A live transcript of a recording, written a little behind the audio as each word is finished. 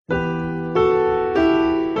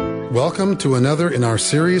Welcome to another in our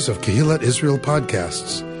series of Kehillat Israel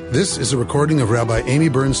podcasts. This is a recording of Rabbi Amy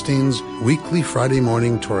Bernstein's weekly Friday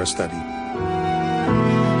morning Torah study.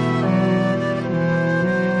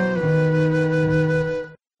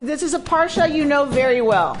 This is a parsha you know very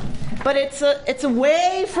well, but it's a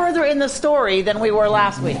way further in the story than we were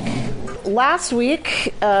last week. Last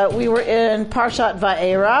week, we were in Parshat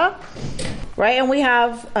Va'era, right? And we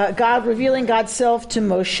have God revealing God's self to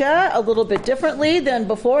Moshe a little bit differently than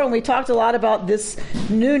before. And we talked a lot about this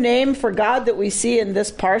new name for God that we see in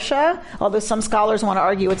this parsha, although some scholars want to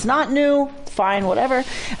argue it's not new. Fine, whatever.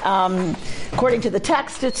 According to the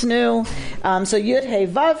text, it's new. So Yud He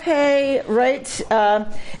Vav He, right?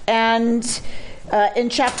 And in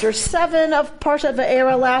chapter 7 of Parshat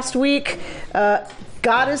Va'era last week,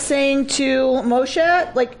 God is saying to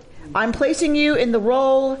Moshe, like, I'm placing you in the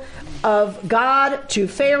role of God to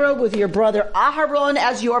Pharaoh with your brother Aharon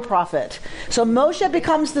as your prophet. So Moshe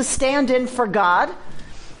becomes the stand-in for God,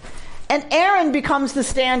 and Aaron becomes the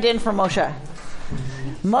stand-in for Moshe.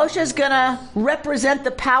 Moshe is going to represent the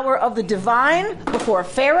power of the divine before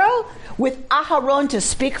Pharaoh with Aharon to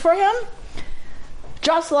speak for him.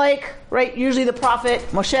 Just like, right, usually the prophet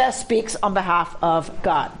Moshe speaks on behalf of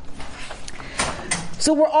God.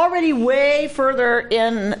 So we're already way further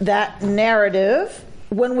in that narrative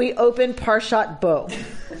when we open Parshat Bo. All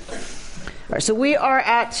right, so we are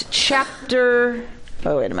at chapter...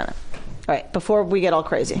 Oh, wait a minute. All right, before we get all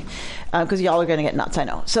crazy, because y'all are going to get nuts, I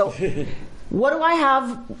know. So what do I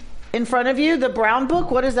have in front of you? The brown book,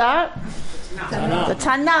 what is that? Tanakh. The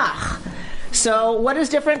Tanakh. So what is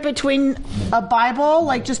different between a Bible,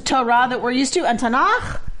 like just Torah that we're used to, and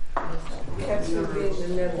Tanakh?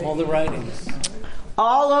 All the writings.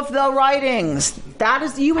 All of the writings. That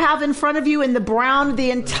is, you have in front of you in the brown the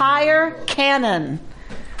entire canon,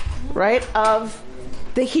 right, of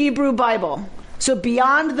the Hebrew Bible. So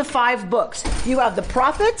beyond the 5 books, you have the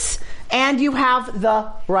prophets and you have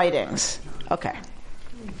the writings. Okay.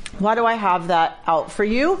 Why do I have that out for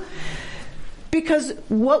you? Because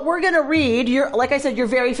what we're going to read, like I said, you're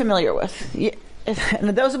very familiar with. And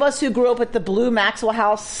those of us who grew up at the Blue Maxwell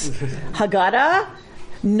House Haggadah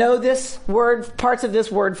know this word, parts of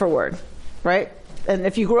this word for word, right? And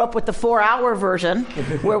if you grew up with the 4-hour version,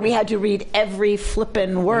 where we had to read every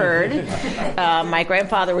flippin' word, my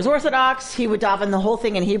grandfather was Orthodox. He would daven the whole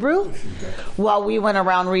thing in Hebrew, while we went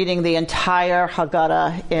around reading the entire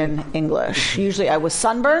Haggadah in English. Usually I was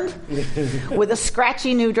sunburned, with a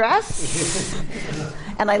scratchy new dress,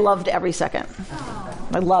 and I loved every second.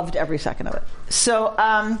 I loved every second of it. So,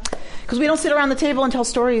 because we don't sit around the table and tell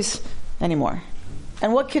stories anymore.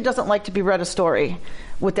 And what kid doesn't like to be read a story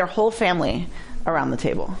with their whole family around the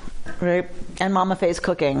table, right? And Mama Faye's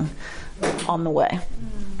cooking on the way.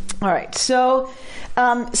 All right, so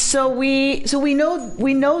we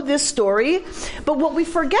know this story, but what we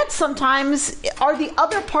forget sometimes are the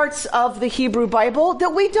other parts of the Hebrew Bible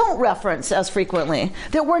that we don't reference as frequently,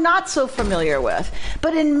 that we're not so familiar with.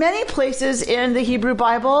 But in many places in the Hebrew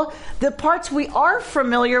Bible, the parts we are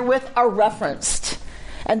familiar with are referenced.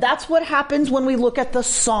 And that's what happens when we look at the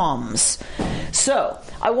Psalms. So,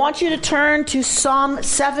 I want you to turn to Psalm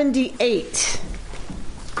 78.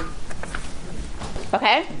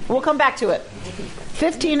 Okay? We'll come back to it.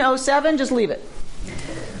 1507, just leave it.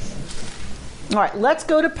 All right, let's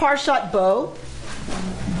go to Parshat Bo.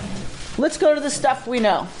 Let's go to the stuff we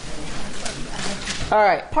know. All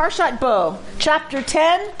right, Parshat Bo, chapter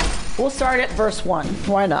 10. We'll start at verse 1.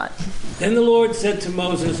 Why not? Then the Lord said to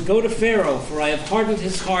Moses, Go to Pharaoh, for I have hardened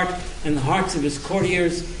his heart and the hearts of his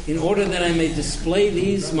courtiers, in order that I may display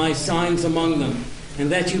these my signs among them,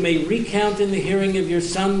 and that you may recount in the hearing of your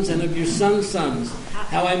sons and of your sons' sons,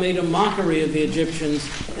 how I made a mockery of the Egyptians,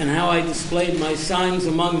 and how I displayed my signs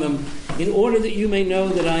among them, in order that you may know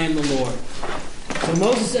that I am the Lord. So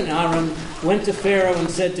Moses and Aaron went to Pharaoh and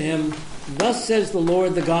said to him, Thus says the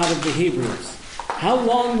Lord, the God of the Hebrews, How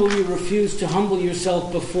long will you refuse to humble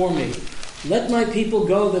yourself before me? Let my people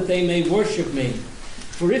go that they may worship me.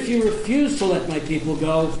 For if you refuse to let my people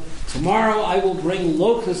go, tomorrow I will bring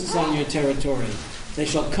locusts on your territory. They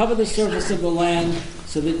shall cover the surface of the land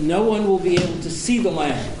so that no one will be able to see the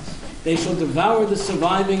land. They shall devour the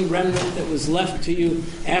surviving remnant that was left to you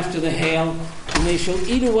after the hail, and they shall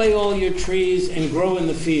eat away all your trees and grow in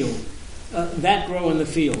the field.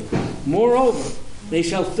 Moreover, they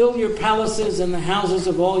shall fill your palaces and the houses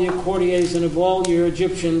of all your courtiers and of all your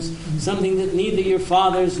Egyptians, something that neither your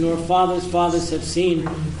fathers nor fathers' fathers have seen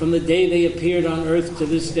from the day they appeared on earth to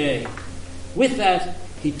this day. With that,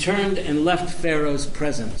 he turned and left Pharaoh's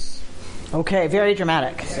presence. Okay, very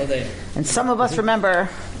dramatic. So there. And some of us remember,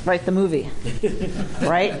 right, the movie,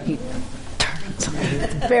 right? He turned It's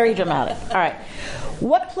very dramatic. All right.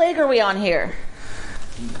 What plague are we on here?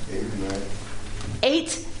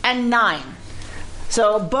 8 and 9.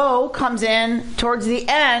 So Bo comes in towards the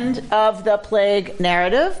end of the plague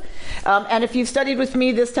narrative. And if you've studied with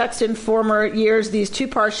me this text in former years, these two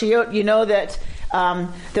parshiot, you know that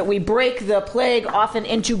that we break the plague often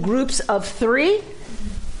into groups of 3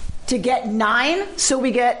 to get 9. So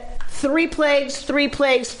we get 3 plagues, 3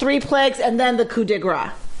 plagues, 3 plagues, and then the coup de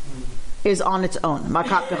grace is on its own,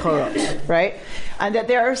 Makat Bechorot, right? And that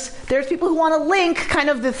there's people who want to link kind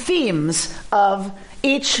of the themes of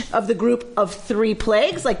each of the group of 3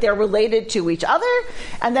 plagues, like they're related to each other.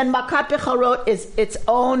 And then Makat Bechorot is its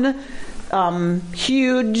own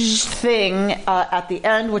huge thing at the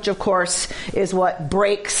end, which of course is what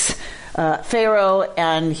breaks Pharaoh,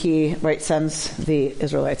 and he sends the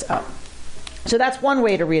Israelites out. So that's one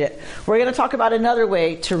way to read it. We're going to talk about another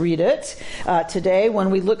way to read it today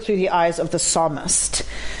when we look through the eyes of the psalmist.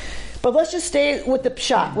 But let's just stay with the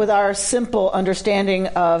pshat, with our simple understanding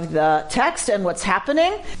of the text and what's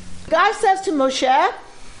happening. God says to Moshe,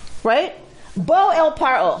 right? Bo el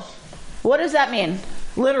paro. What does that mean?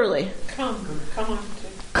 Literally.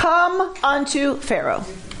 Come unto Pharaoh.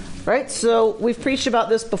 Right? So we've preached about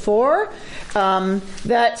this before,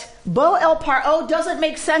 that Bo el paro doesn't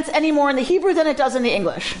make sense any more in the Hebrew than it does in the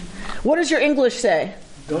English. What does your English say?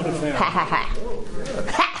 Go to Pharaoh. Ha ha ha.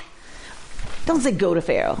 Ha. Don't say go to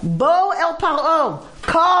Pharaoh. Bo el paro.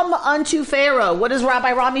 Come unto Pharaoh. What does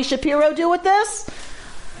Rabbi Rami Shapiro do with this?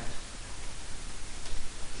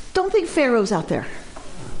 Don't think Pharaoh's out there.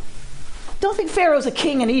 Don't think Pharaoh's a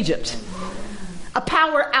king in Egypt. A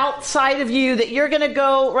power outside of you that you're going to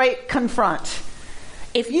go, confront.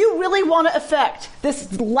 If you really want to effect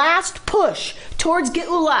this last push towards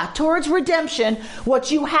Geula, towards redemption,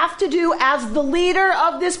 what you have to do as the leader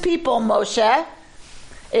of this people, Moshe,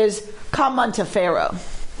 is come unto Pharaoh.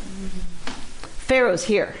 Pharaoh's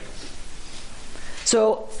here.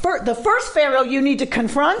 So the first Pharaoh you need to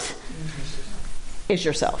confront is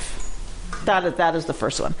yourself. That is the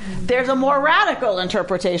first one. There's a more radical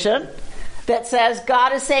interpretation that says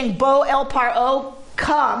God is saying, Bo el paro,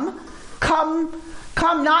 come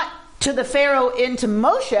not to the Pharaoh into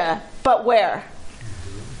Moshe, but where?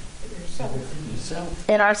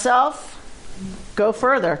 In ourself. Go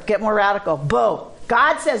further. Get more radical. Bo.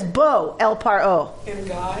 God says, Bo el paro. In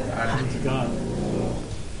God.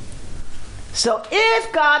 So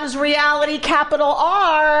if God is reality, capital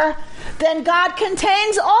R, then God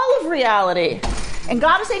contains all of reality. And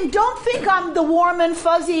God is saying, don't think I'm the warm and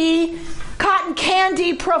fuzzy, cotton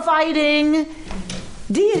candy providing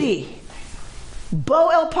deity. Bo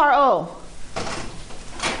el paro.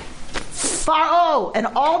 Pharaoh and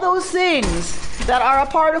all those things that are a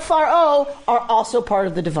part of Pharaoh are also part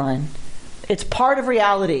of the divine. It's part of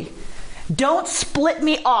reality. Don't split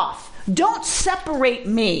me off. Don't separate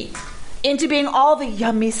me into being all the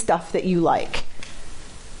yummy stuff that you like.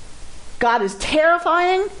 God is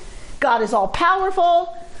terrifying. God is all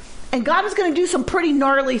powerful. And God is going to do some pretty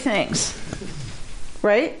gnarly things.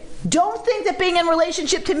 Right? Don't think that being in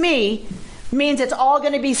relationship to me means it's all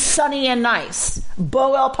going to be sunny and nice.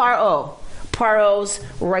 Bo el paro. Paro's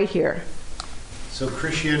right here. So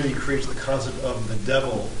Christianity creates the concept of the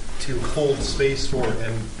devil to hold space for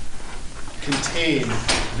and contain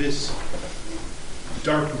this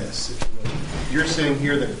darkness, if you will. You're saying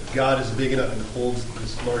here that God is big enough and holds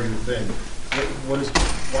this larger thing. Why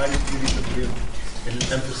does Judaism give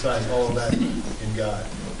and emphasize all of that in God?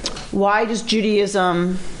 Why does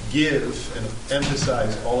Judaism give and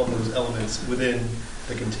emphasize all of those elements within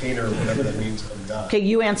the container, whatever that means, of God? Okay,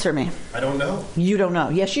 you answer me. I don't know. You don't know.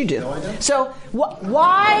 Yes, you do. No, I don't. So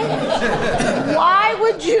why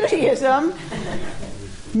would Judaism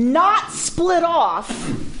not split off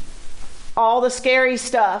all the scary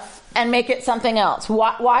stuff and make it something else?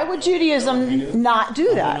 Why would Judaism not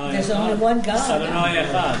do that? There's only one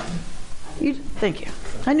God. Thank you.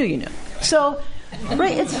 I knew you knew. So,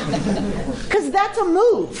 right, it's because that's a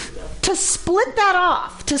move. To split that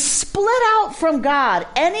off, to split out from God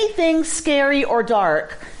anything scary or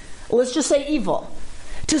dark, let's just say evil.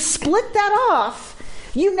 To split that off,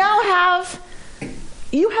 you now have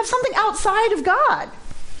something outside of God.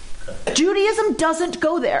 Judaism doesn't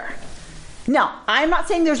go there. Now, I'm not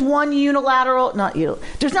saying there's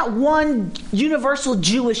there's not one universal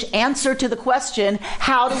Jewish answer to the question,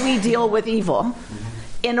 how do we deal with evil?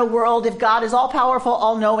 In a world, if God is all powerful,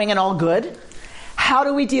 all knowing, and all good, how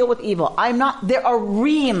do we deal with evil? There are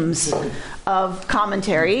reams of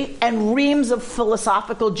commentary and reams of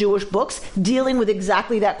philosophical Jewish books dealing with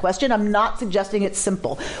exactly that question. I'm not suggesting it's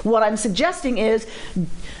simple. What I'm suggesting is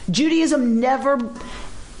Judaism never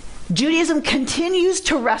Judaism continues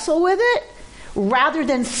to wrestle with it rather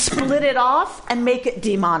than split it off and make it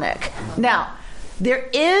demonic. Now, there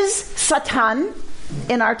is Satan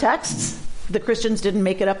in our texts. The Christians didn't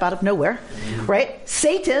make it up out of nowhere, right?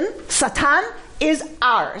 Satan is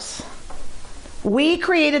ours. We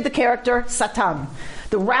created the character Satan.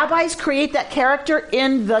 The rabbis create that character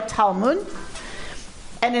in the Talmud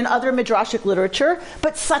and in other midrashic literature,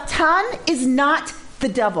 but Satan is not the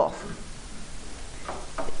devil.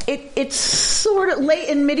 It's sort of late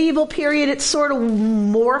in medieval period, it sort of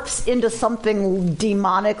morphs into something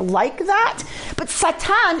demonic like that, but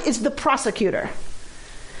Satan is the prosecutor.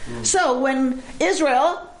 So when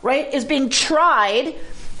Israel, right, is being tried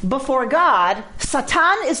before God,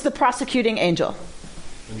 Satan is the prosecuting angel.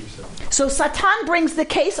 So Satan brings the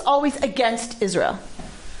case always against Israel,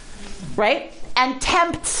 right? And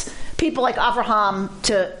tempts people like Abraham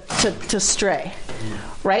to stray,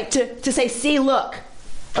 right? To say, see, look,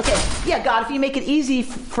 okay, yeah, God, if you make it easy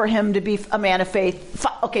for him to be a man of faith,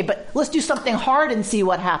 okay, but let's do something hard and see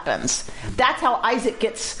what happens. That's how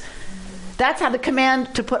that's how the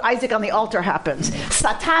command to put Isaac on the altar happens.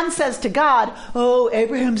 Satan says to God, oh,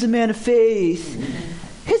 Abraham's a man of faith,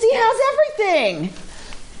 because he has everything.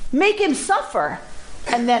 Make him suffer,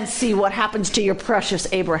 and then see what happens to your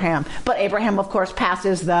precious Abraham. But Abraham, of course,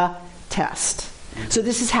 passes the test. So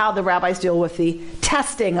this is how the rabbis deal with the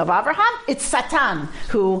testing of Abraham. It's Satan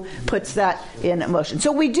who puts that in motion.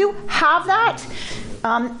 So we do have that.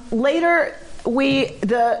 Later,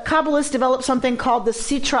 the Kabbalists developed something called the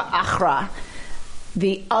Sitra Achra,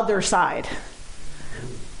 the other side.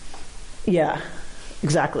 Yeah.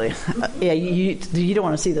 Exactly. Yeah, you don't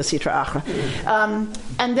want to see the Sitra Achra.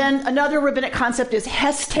 And then another rabbinic concept is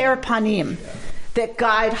Hester Panim, that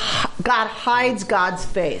God hides God's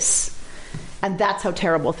face, and that's how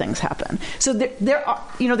terrible things happen. So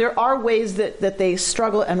there are ways that they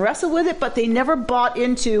struggle and wrestle with it, but they never bought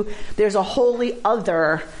into there's a wholly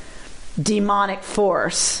other demonic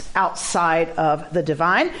force outside of the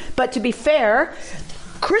divine. But to be fair,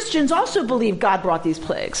 Christians also believe God brought these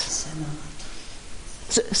plagues.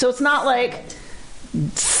 So it's not like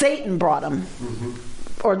Satan brought them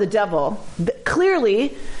or the devil. But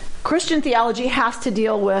clearly, Christian theology has to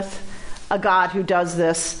deal with a God who does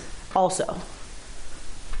this also.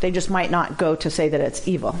 They just might not go to say that it's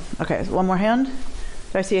evil. Okay, one more hand.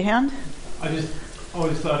 Did I see a hand? I just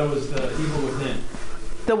always thought it was the evil within.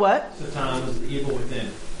 The what? Satan was the evil within,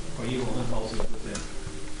 or evil impulses within.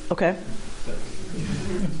 Okay.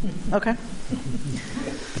 Okay.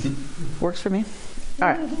 Works for me. All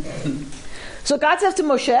right. So God says to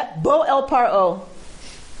Moshe, Bo el Paro.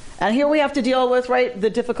 And here we have to deal with, right, the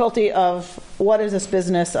difficulty of what is this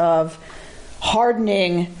business of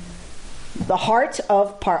hardening the heart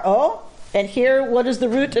of Paro. And here, what is the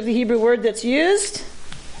root of the Hebrew word that's used?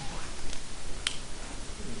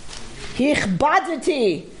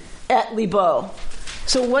 Hichbadati et libo.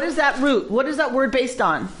 So what is that root? What is that word based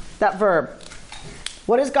on? That verb.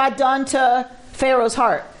 What has God done to Pharaoh's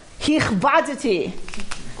heart? Hichbadati.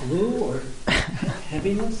 Glue or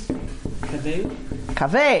heaviness? Kaveh?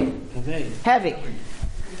 Kaveh. Heavy.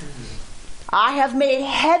 I have made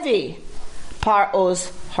heavy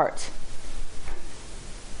Paro's heart.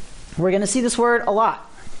 We're going to see this word a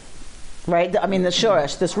lot. Right? I mean, the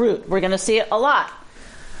shoresh, this root. We're going to see it a lot.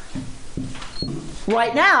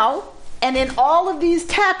 Right now, and in all of these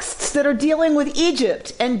texts that are dealing with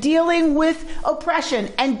Egypt and dealing with oppression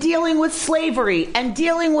and dealing with slavery and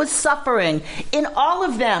dealing with suffering, in all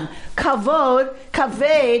of them,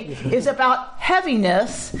 kaved is about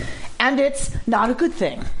heaviness, and it's not a good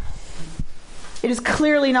thing. It is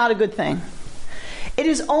clearly not a good thing. It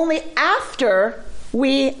is only after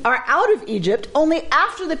we are out of Egypt, only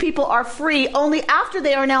after the people are free, only after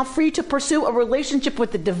they are now free to pursue a relationship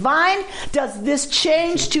with the divine, does this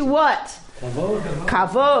change to what?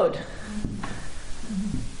 Kavod.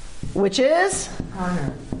 Which is?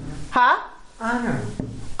 Honor. Huh? Honor.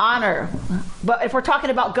 Honor. But if we're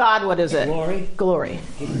talking about God, what is it? Glory.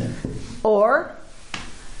 Or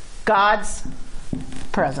God's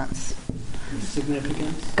presence.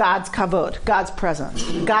 Significance. God's kavod, God's presence,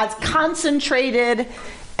 God's concentrated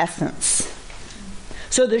essence.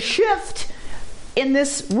 So the shift in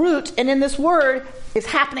this root and in this word is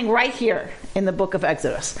happening right here in the book of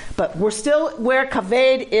Exodus. But we're still where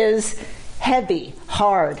kaved is heavy,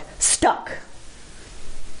 hard, stuck.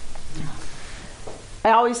 I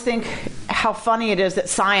always think how funny it is that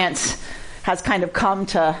science has kind of come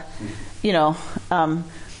to,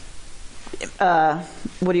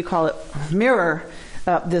 what do you call it? Mirror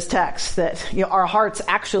this text, that our hearts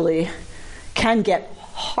actually can get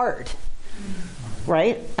hard.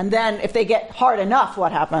 right? And then if they get hard enough,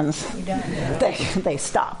 what happens? They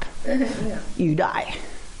stop. You die.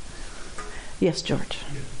 Yes, George.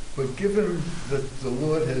 But given that the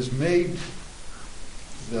Lord has made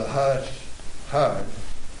the heart hard,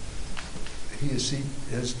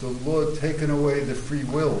 has the Lord taken away the free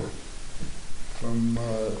will from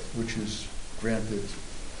which is granted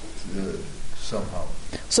somehow?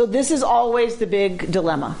 So this is always the big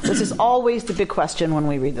dilemma. This is always the big question when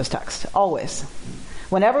we read this text. Always.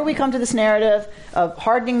 Whenever we come to this narrative of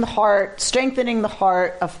hardening the heart, strengthening the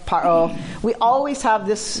heart of Paro, we always have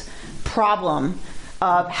this problem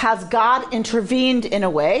of, has God intervened in a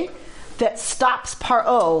way that stops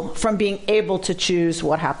Paro from being able to choose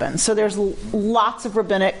what happens? So there's lots of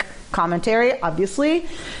rabbinic commentary, obviously,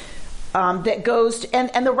 that goes to,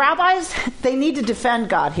 and the rabbis, they need to defend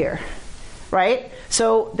God here, right?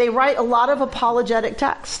 So they write a lot of apologetic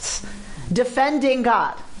texts defending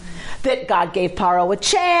God. That God gave Paro a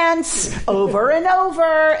chance over and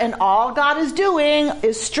over, and all God is doing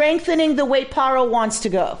is strengthening the way Paro wants to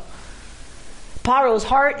go. Paro's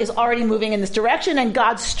heart is already moving in this direction, and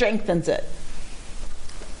God strengthens it.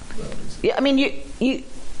 I mean, you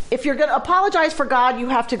if you're going to apologize for God, you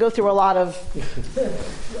have to go through a lot of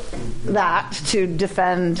that to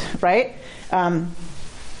defend, right?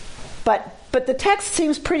 But the text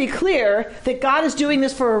seems pretty clear that God is doing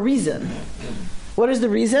this for a reason. What is the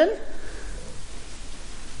reason?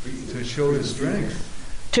 To show his strength.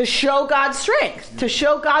 To show God's strength, to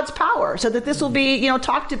show God's power, so that this will be,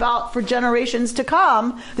 talked about for generations to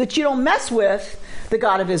come, that you don't mess with the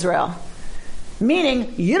God of Israel.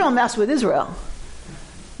 Meaning, you don't mess with Israel.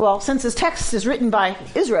 Well, since this text is written by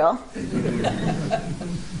Israel,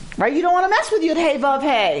 right? You don't want to mess with Yud Hey Vav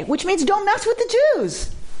Hey, which means don't mess with the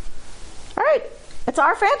Jews. All right, it's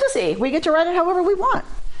our fantasy. We get to write it however we want.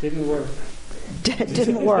 Didn't work.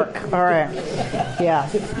 Didn't work. All right. Yeah,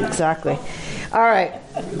 exactly. All right.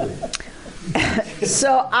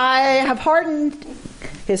 So I have hardened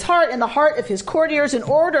his heart and the heart of his courtiers in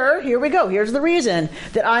order, here we go, here's the reason,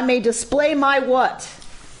 that I may display my what?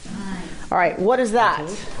 All right, what is that?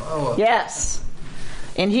 Power. Yes.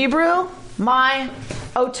 In Hebrew, my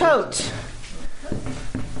otot.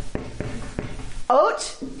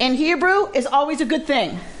 Ot in Hebrew is always a good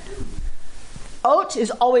thing. Ot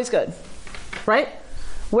is always good. Right?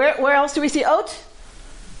 Where else do we see ot?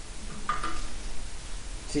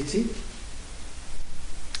 Tzitzit?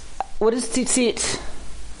 What is tzitzit?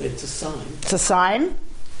 It's a sign. It's a sign.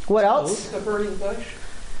 What else? A burning bush.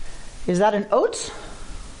 Is that an oat?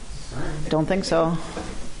 Don't think so.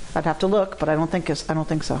 I'd have to look, but I don't think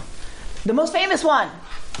so. The most famous one.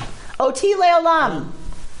 Oti leolam.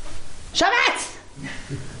 Shabbat.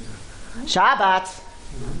 Shabbat.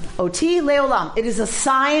 Oti leolam. It is a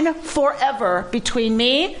sign forever between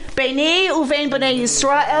me, Beini uvein bnei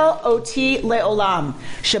Yisrael, oti leolam.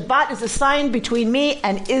 Shabbat is a sign between me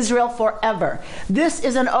and Israel forever. This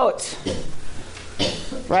is an ot.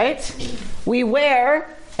 Right? We wear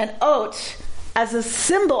an ot as a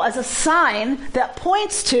symbol, as a sign that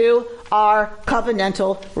points to our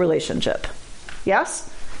covenantal relationship. Yes?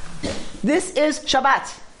 This is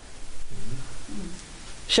Shabbat.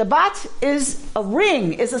 Shabbat is a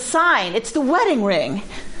ring, is a sign. It's the wedding ring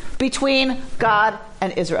between God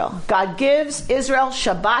and Israel. God gives Israel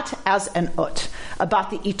Shabbat as an ot, about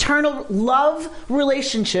the eternal love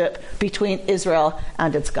relationship between Israel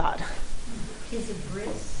and its God. Is a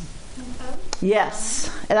bris an oat? Yes,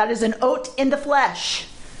 and that is an ot in the flesh.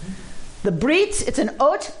 The brit, it's an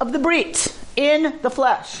ot of the brit in the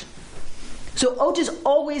flesh. So ot is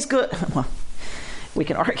always good. Well, we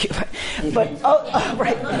can argue, but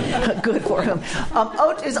right, good for him.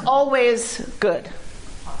 Ot is always good.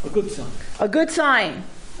 A good sign. A good sign.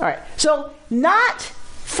 All right. So not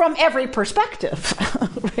from every perspective.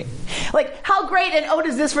 Right? Like, how great an ot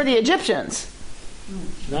is this for the Egyptians?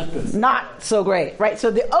 Not good. Not so great, right?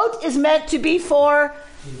 So the ot is meant to be for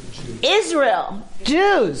Israel,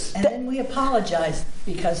 Jews. And then we apologize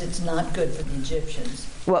because it's not good for the Egyptians.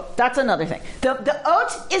 Well, that's another thing. The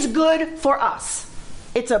ot is good for us.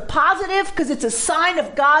 It's a positive because it's a sign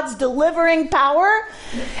of God's delivering power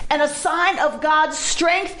and a sign of God's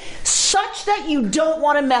strength such that you don't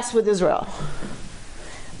want to mess with Israel.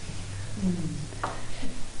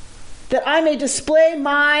 That I may display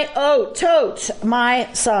my otot,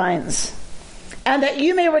 my signs, and that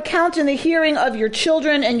you may recount in the hearing of your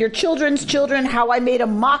children and your children's children how I made a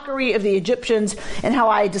mockery of the Egyptians and how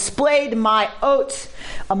I displayed my ot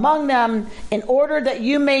among them, in order that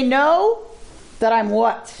you may know that I'm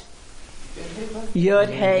what? Yud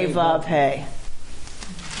Hey Vav Hey.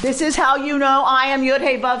 This is how you know I am Yud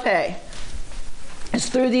Hey Vav Hey. It's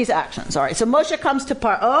through these actions. All right, so Moshe comes to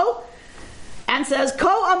Paro and says, Ko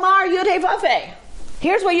Amar Yud-Heh-Vav-Heh.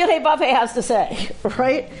 Here's what Yud-Heh-Vav-Heh has to say,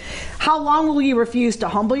 right? How long will you refuse to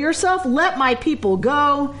humble yourself? Let my people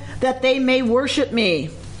go, that they may worship me.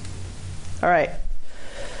 All right.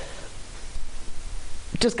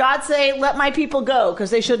 Does God say, let my people go because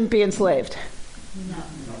they shouldn't be enslaved? No.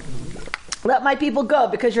 Let my people go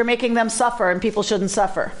because you're making them suffer and people shouldn't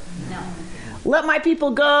suffer? No. Let my people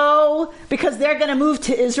go because they're going to move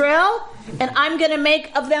to Israel and I'm going to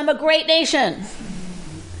make of them a great nation.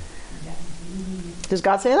 Does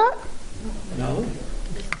God say that? No.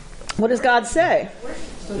 What does God say?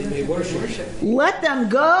 They may worship. Let them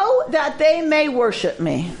go that they may worship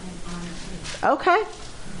me. Okay.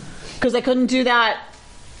 Because they couldn't do that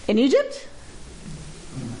in Egypt?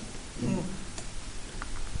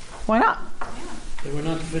 Why not? They were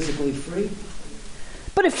not physically free.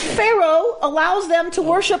 But if Pharaoh allows them to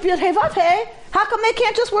worship Yud-Heh-Vav-Heh, how come they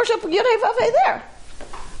can't just worship Yud-Heh-Vav-Heh there?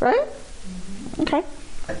 Right? Okay.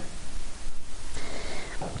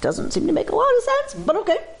 Doesn't seem to make a lot of sense, but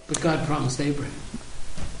okay. But God promised Abraham.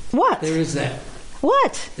 What? There is that.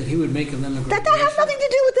 What? That he would make of them a great That has nothing to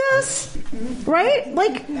do with this. Right?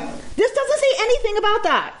 Like, this doesn't say anything about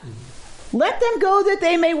that. Let them go that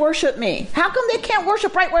they may worship me. How come they can't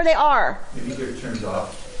worship right where they are? Maybe they're turned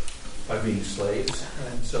off by being slaves,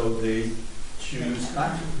 and so they choose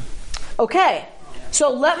not to. Okay,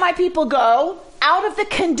 so let my people go out of the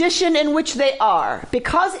condition in which they are.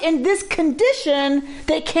 Because in this condition,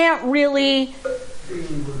 they can't really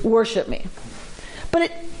worship me.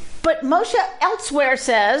 But Moshe elsewhere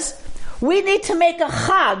says, we need to make a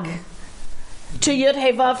chag to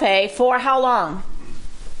Yud-Heh-Vav-Heh for how long?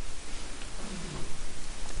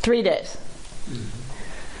 3 days.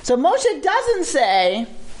 So Moshe doesn't say,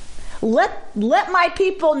 let my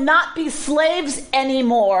people not be slaves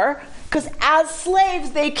anymore, because as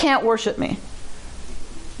slaves they can't worship me.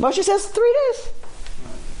 Moshe says 3 days.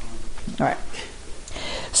 All right.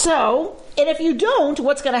 So, and if you don't,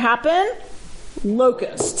 what's going to happen?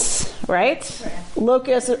 Locusts, right?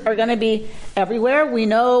 Locusts are going to be everywhere. We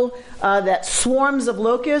know that swarms of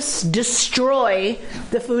locusts destroy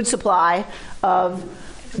the food supply of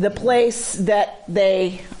the place that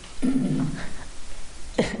they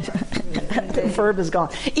the verb is gone.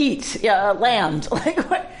 Eat, land. Like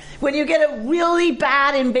when you get a really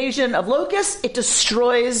bad invasion of locusts, it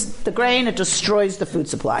destroys the grain, it destroys the food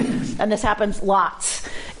supply. And this happens lots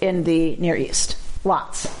in the Near East.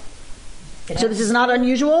 Lots. So this is not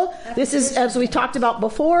unusual. This is, as we talked about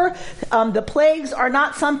before, the plagues are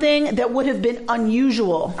not something that would have been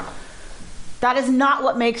unusual. That is not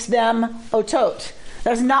what makes them otot.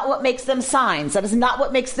 That is not what makes them signs. That is not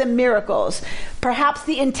what makes them miracles. Perhaps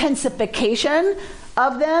the intensification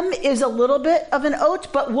of them is a little bit of an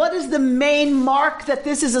oat, but what is the main mark that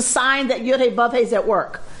this is a sign that Yud-Heh-Vav-Heh is at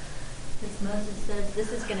work? Because Moses says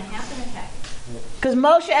this is going to happen, okay. Because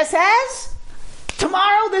Moshe says,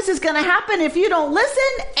 tomorrow this is going to happen if you don't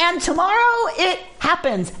listen, and tomorrow it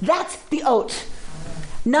happens. That's the oat.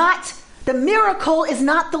 Not, the miracle is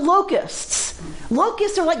not the locusts.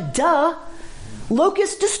 Locusts are like, duh.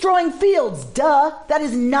 Locusts destroying fields, duh. That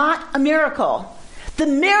is not a miracle. The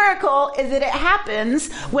miracle is that it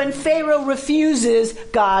happens when Pharaoh refuses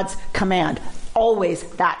God's command. Always,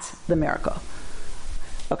 that's the miracle.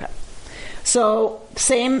 Okay. So,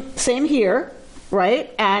 same here,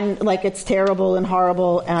 right? And like it's terrible and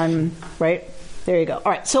horrible and, right? There you go.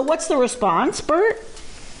 All right, so what's the response, Bert?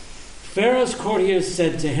 Pharaoh's courtiers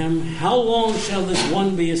said to him, how long shall this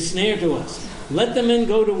one be a snare to us? Let the men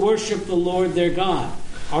go to worship the Lord their God.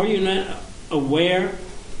 Are you not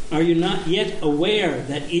yet aware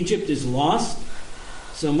that Egypt is lost?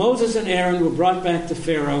 So Moses and Aaron were brought back to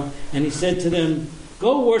Pharaoh, and he said to them,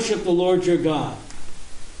 go worship the Lord your God.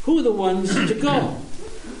 Who are the ones to go?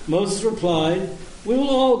 Moses replied, we will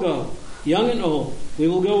all go, young and old. We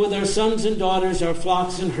will go with our sons and daughters, our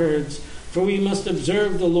flocks and herds, for we must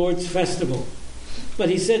observe the Lord's festival. But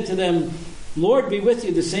he said to them, Lord be with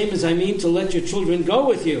you, the same as I mean to let your children go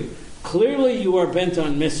with you. Clearly you are bent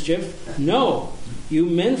on mischief. No, you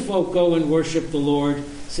menfolk go and worship the Lord,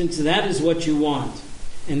 since that is what you want.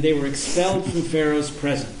 And they were expelled from Pharaoh's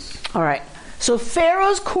presence. All right. So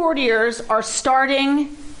Pharaoh's courtiers are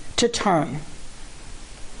starting to turn.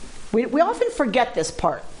 We often forget this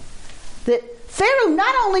part. That Pharaoh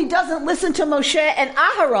not only doesn't listen to Moshe and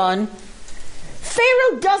Aharon,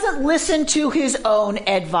 Pharaoh doesn't listen to his own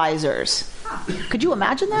advisors. Could you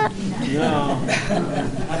imagine that? No.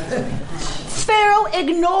 Pharaoh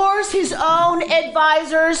ignores his own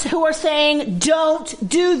advisors who are saying, don't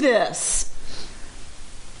do this.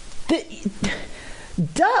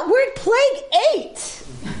 We're at plague 8.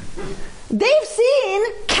 They've seen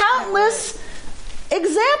countless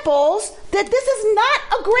examples that this is not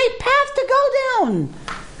a great path to go down.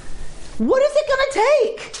 What is it going to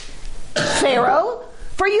take, Pharaoh,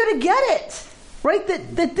 for you to get it? Right?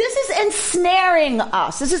 That this is ensnaring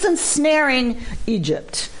us. This is ensnaring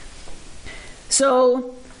Egypt.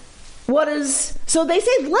 So they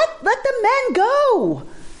say, let the men go.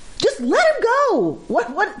 Just let them go.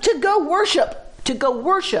 What to go worship? To go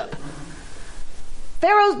worship.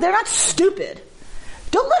 Pharaohs, they're not stupid.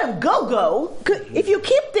 Don't let them go. If you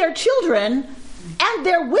keep their children and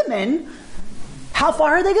their women, how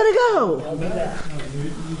far are they going to go? You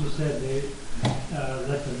just said they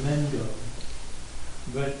let the men go,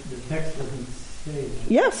 but the text doesn't say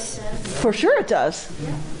that. Yes, for sure it does.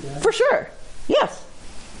 For sure, yes.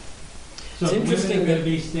 So the women are going to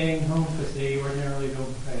be staying home because they ordinarily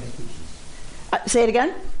don't pay speeches. Say it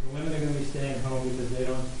again. The women are going to be staying home because they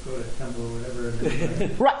don't go to temple or whatever.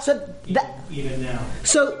 Right. So even now.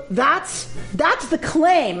 So that's the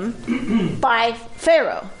claim by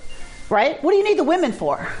Pharaoh, right? What do you need the women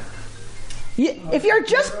for? If you're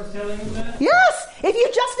just yes, if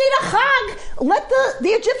you just need a chag, let the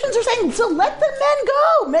Egyptians are saying, so let the men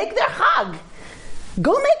go, make their chag.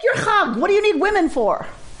 Go make your chag. What do you need women for?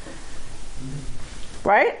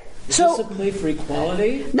 Right? Is this a plea for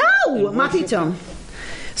equality? No, mapitom.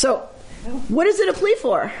 So, what is it a plea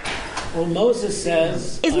for? Well, Moses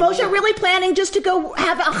says... Is Moshe really planning just to go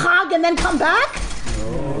have a chag and then come back?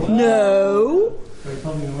 No. They're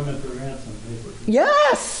holding the women for ransom, basically.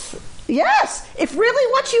 Yes. If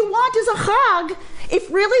really what you want is a chag, if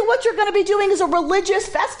really what you're going to be doing is a religious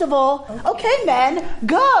festival, okay, men,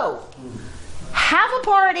 go. Have a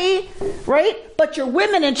party, right? But your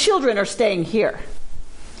women and children are staying here.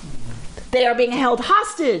 They are being held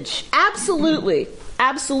hostage. Absolutely.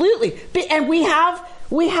 And we have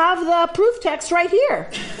the proof text right here.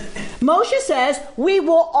 Moshe says, we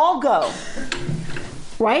will all go.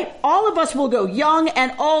 Right? All of us will go, young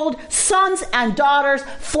and old, sons and daughters,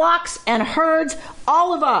 flocks and herds,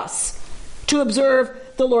 all of us, to observe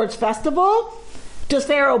the Lord's festival. Does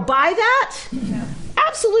Pharaoh buy that? No.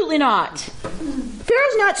 Absolutely not.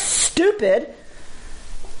 Pharaoh's not stupid,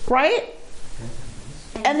 right?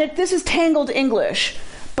 And this is tangled English,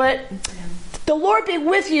 but the Lord be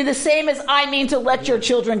with you the same as I mean to let your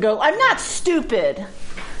children go. I'm not stupid,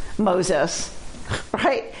 Moses,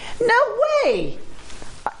 right? No way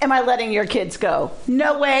am I letting your kids go.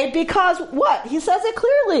 No way, because what? He says it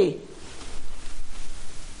clearly,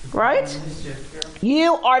 right?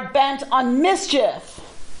 You are bent on mischief,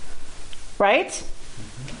 right?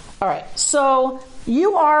 All right, so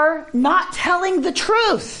you are not telling the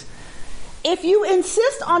truth. If you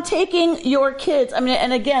insist on taking your kids,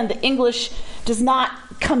 and again, the English does not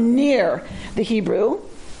come near the Hebrew.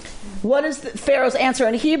 What is Pharaoh's answer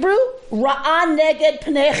in Hebrew? Ra'ah neged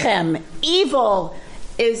pnechem. Evil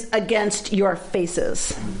is against your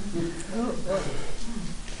faces.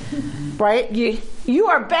 Right? You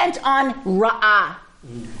are bent on ra'ah.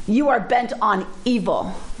 You are bent on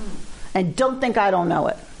evil. And don't think I don't know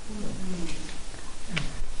it.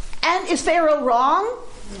 And is Pharaoh wrong?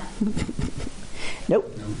 Nope.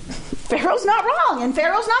 Pharaoh's not wrong, and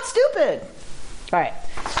Pharaoh's not stupid. All right.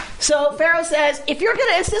 So Pharaoh says, if you're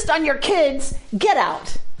going to insist on your kids, get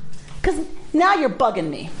out. Because now you're bugging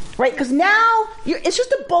me, right? Because now it's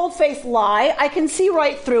just a bold-faced lie. I can see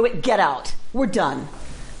right through it. Get out. We're done.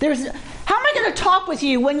 How am I going to talk with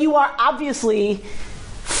you when you are obviously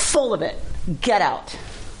full of it? Get out.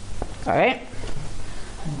 All right.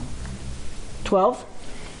 12.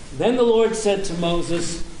 Then the Lord said to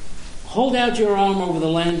Moses, hold out your arm over the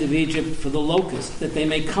land of Egypt for the locust, that they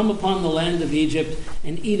may come upon the land of Egypt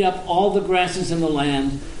and eat up all the grasses in the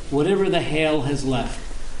land, whatever the hail has left.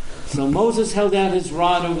 So Moses held out his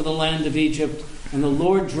rod over the land of Egypt, and the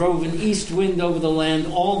Lord drove an east wind over the land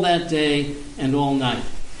all that day and all night.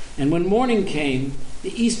 And when morning came,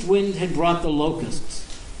 the east wind had brought the locusts.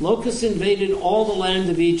 Locusts invaded all the land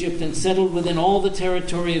of Egypt and settled within all the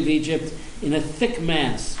territory of Egypt in a thick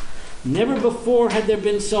mass. Never before had there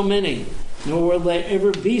been so many, nor will there ever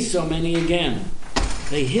be so many again.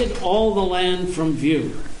 They hid all the land from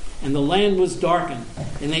view, and the land was darkened,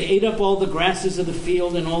 and they ate up all the grasses of the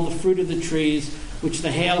field and all the fruit of the trees which the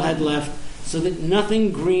hail had left, so that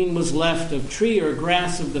nothing green was left of tree or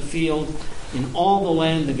grass of the field in all the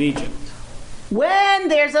land of Egypt. When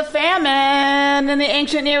there's a famine in the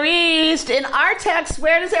ancient Near East, in our text,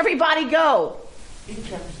 where does everybody go?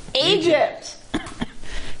 Egypt.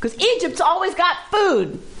 Because Egypt's always got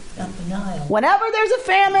food. Up the Nile. Whenever there's a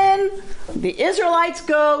famine, the Israelites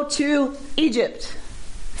go to Egypt.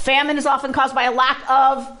 Famine is often caused by a lack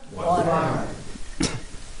of Water.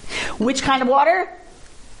 which kind of water?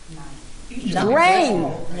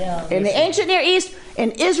 Rain. Yeah. In the ancient Near East,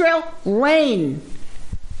 in Israel, rain.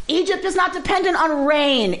 Egypt is not dependent on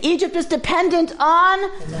rain. Egypt is dependent on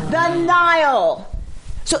the Nile.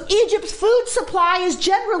 So Egypt's food supply is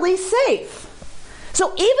generally safe.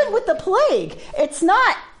 So even with the plague, it's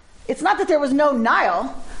not that there was no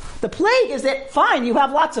Nile. The plague is that, fine, you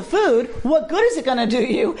have lots of food. What good is it going to do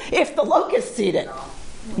you if the locusts eat it?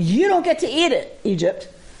 You don't get to eat it, Egypt.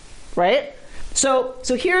 Right? So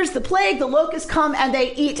here's the plague. The locusts come and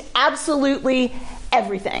they eat absolutely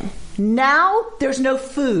everything. Now there's no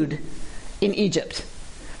food in Egypt.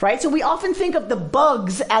 Right? So we often think of the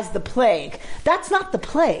bugs as the plague. That's not the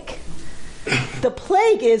plague. The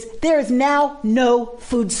plague is there is now no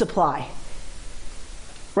food supply.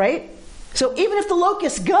 Right? So even if the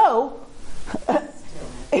locusts go,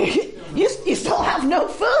 you still have no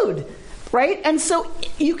food. Right? And so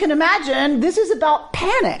you can imagine this is about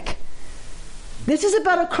panic. This is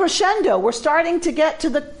about a crescendo. We're starting to get to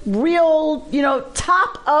the real,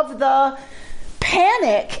 top of the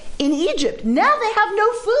panic in Egypt. Now they have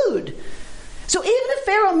no food. So even if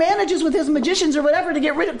Pharaoh manages with his magicians or whatever to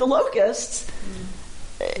get rid of the locusts,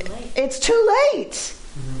 it's too late.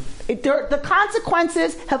 The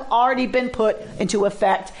consequences have already been put into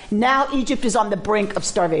effect. Now Egypt is on the brink of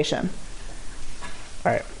starvation.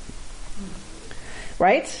 All right.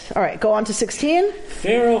 Right? All right, go on to 16.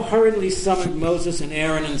 Pharaoh hurriedly summoned Moses and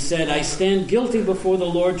Aaron and said, I stand guilty before the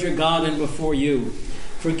Lord your God and before you.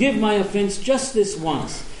 Forgive my offense just this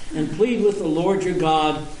once, and plead with the Lord your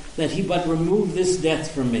God that he but remove this death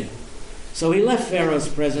from me. So he left Pharaoh's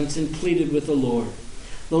presence and pleaded with the Lord.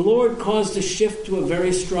 The Lord caused a shift to a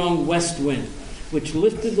very strong west wind, which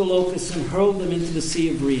lifted the locusts and hurled them into the Sea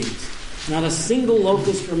of Reeds. Not a single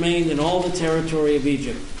locust remained in all the territory of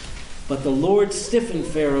Egypt. But the Lord stiffened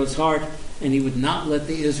Pharaoh's heart, and he would not let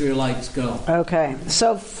the Israelites go. Okay,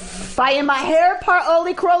 so Vayimaher Paro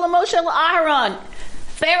likro Moshe Aaron.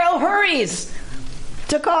 Pharaoh hurries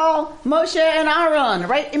to call Moshe and Aaron,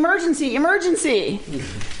 right? Emergency.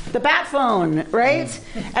 The bat phone, right?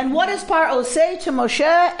 And what does Paro say to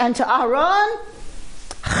Moshe and to Aaron?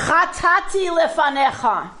 Chatati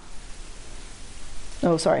lefanecha.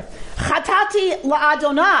 Oh, sorry. Chatati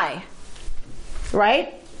la'Adonai.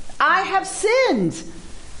 Right? I have sinned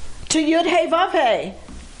to Yud-Heh-Vav-Heh,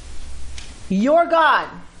 your God.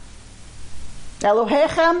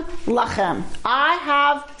 Elohechem lachem. I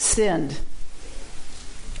have sinned.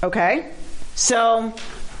 Okay? So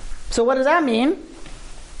what does that mean?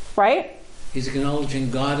 Right? He's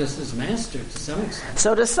acknowledging God as his master to some extent.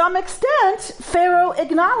 So to some extent, Pharaoh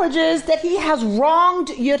acknowledges that he has wronged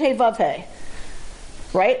Yud-Heh-Vav-Heh.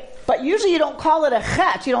 Right? But usually you don't call it a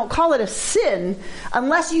chet, you don't call it a sin,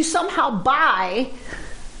 unless you somehow buy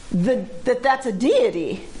that that's a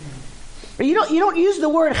deity. You don't use the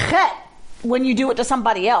word chet when you do it to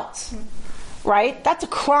somebody else. Right? That's a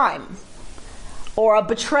crime. Or a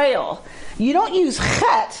betrayal. You don't use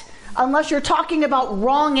chet unless you're talking about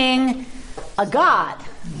wronging a god.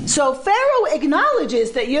 So Pharaoh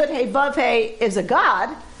acknowledges that Yud-Heh-Vav-Heh is a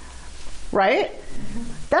god, right?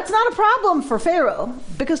 That's not a problem for Pharaoh,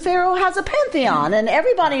 because Pharaoh has a pantheon, and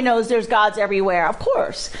everybody knows there's gods everywhere, of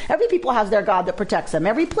course. Every people has their god that protects them.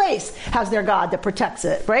 Every place has their god that protects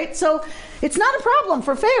it, right? So it's not a problem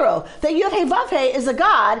for Pharaoh that Yud-Heh-Vav-Heh is a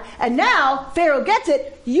god, and now Pharaoh gets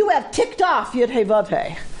it, you have ticked off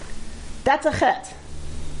Yud-Heh-Vav-Heh. That's a chet.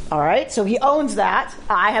 All right, so he owns that.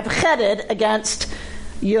 I have cheted against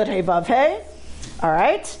Yud-Heh-Vav-Heh. All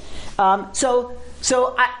right, so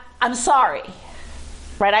I'm sorry.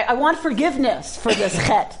 Right, I want forgiveness for this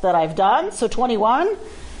chet that I've done. So 21.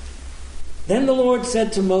 Then the Lord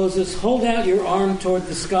said to Moses, hold out your arm toward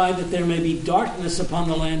the sky that there may be darkness upon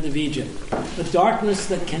the land of Egypt, the darkness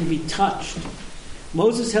that can be touched.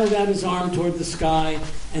 Moses held out his arm toward the sky,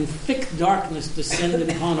 and thick darkness descended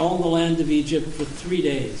upon all the land of Egypt for 3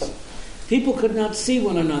 days. People could not see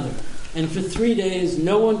one another, and for 3 days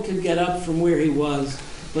no one could get up from where he was,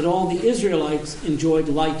 but all the Israelites enjoyed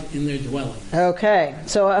light in their dwelling. Okay,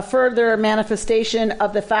 so a further manifestation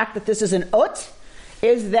of the fact that this is an ot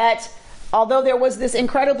is that although there was this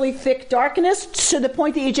incredibly thick darkness to the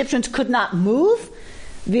point the Egyptians could not move,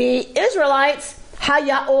 the Israelites,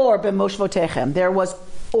 haya or b'moshvotechem, there was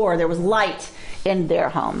light in their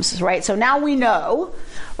homes, right? So now we know,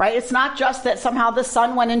 right? It's not just that somehow the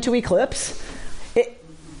sun went into eclipse,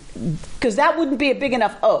 because that wouldn't be a big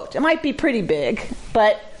enough oat. It might be pretty big,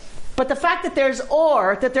 but the fact that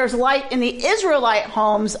there's light in the Israelite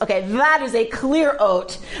homes, okay, that is a clear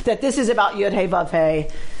oat that this is about Yud-Heh-Vav-Heh.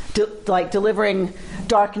 delivering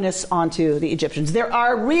darkness onto the Egyptians. There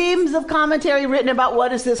are reams of commentary written about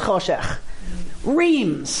what is this choshech.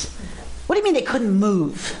 Reams. What do you mean they couldn't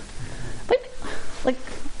move? Like,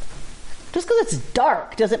 just because it's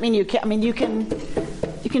dark doesn't mean you can't. I mean, you can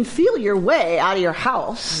feel your way out of your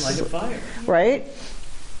house. Like a fire. Right?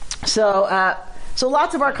 So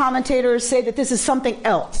lots of our commentators say that this is something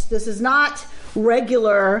else. This is not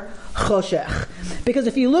regular choshech. Because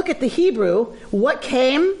if you look at the Hebrew, what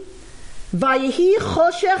came? Vayehi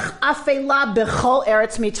choshech afela bechol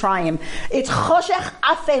eretz Mitzrayim. It's choshech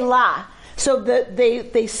afela. So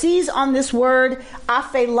they seize on this word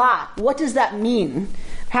afela. What does that mean?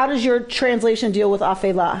 How does your translation deal with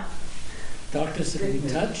afela? Darkness that can be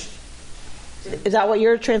touched. Is that what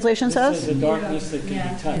your translation says? The darkness that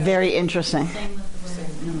can be touched. Very interesting.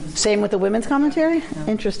 Same with the women's commentary?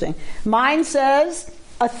 Interesting. Mine says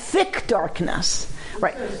a thick darkness.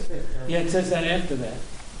 Right. Yeah, it says that after that.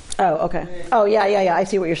 Oh, okay. Oh, yeah. I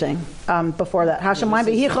see what you're saying. Before that. Hashemayim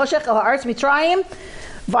v'hi choshech el ha'aretz Mitzrayim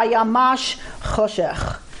vayamash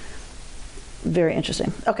choshech. Very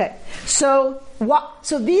interesting. Okay. So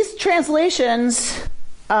these translations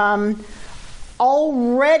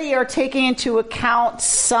already are taking into account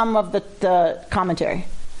some of the commentary.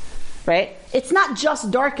 Right? It's not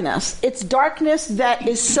just darkness. It's darkness that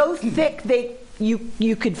is so thick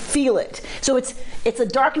you could feel it. So it's a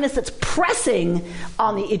darkness that's pressing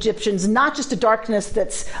on the Egyptians, not just a darkness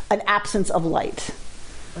that's an absence of light.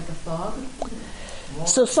 Like a fog?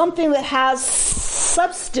 So something that has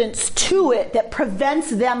substance to it that prevents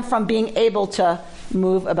them from being able to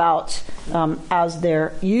move about as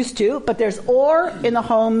they're used to. But there's ore in the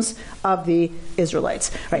homes of the Israelites.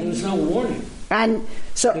 Right? There's no warning. And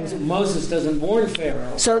so Moses doesn't warn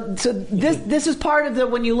Pharaoh. So this is part of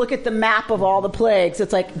when you look at the map of all the plagues,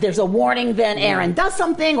 it's like there's a warning, then Aaron does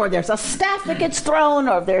something, or there's a staff that gets thrown,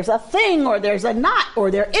 or there's a thing, or there's a not, or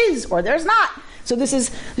there is, or there's not. So this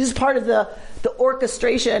is part of the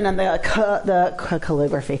orchestration and the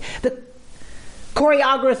calligraphy, the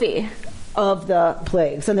choreography of the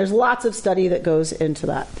plagues, and there's lots of study that goes into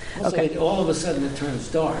that. Okay. All of a sudden it turns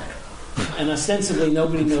dark. And ostensibly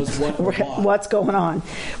nobody knows what's going on,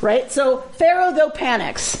 right? So Pharaoh, though,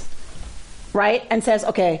 panics, right? And says,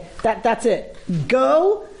 okay, that's it.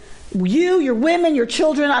 Go, you, your women, your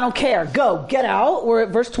children, I don't care. Go, get out. We're at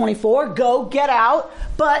verse 24. Go, get out.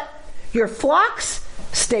 But your flocks,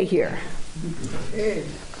 stay here.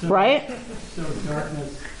 Right? So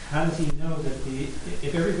darkness, how does he know that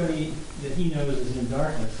if everybody that he knows is in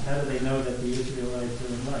darkness, how do they know that the Israelites are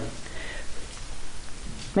in light?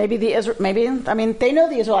 They know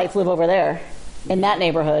the Israelites live over there in that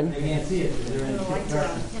neighborhood. They can't see it because they're in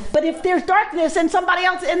darkness. But if there's darkness and somebody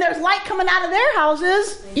else, and there's light coming out of their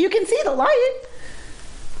houses, you can see the light.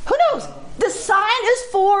 Who knows? The sign is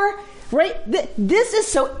for, right? This is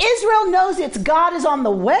so Israel knows its God is on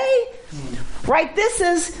the way, right? This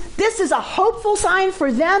is a hopeful sign for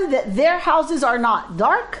them that their houses are not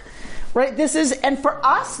dark, right? And for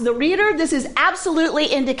us, the reader, this is absolutely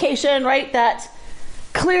indication, right, that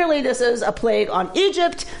clearly this is a plague on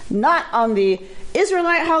Egypt, not on the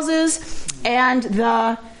Israelite houses. And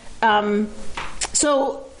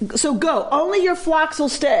so go. Only your flocks will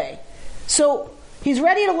stay. So he's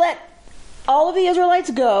ready to let all of the Israelites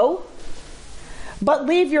go, but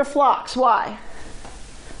leave your flocks. Why?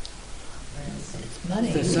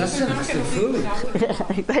 Money. The sustenance, the food.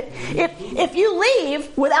 If you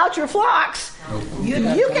leave without your flocks,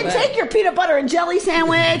 you can take your peanut butter and jelly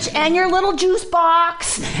sandwich and your little juice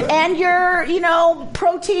box and your,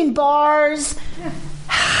 protein bars.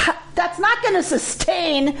 That's not going to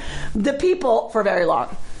sustain the people for very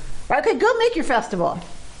long. Right? Okay, go make your festival.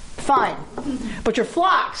 Fine. But your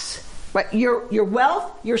flocks, right? Your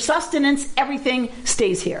wealth, your sustenance, everything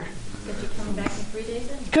stays here. Because you're coming back in 3 days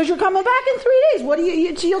then? Because you're coming back in 3 days. What do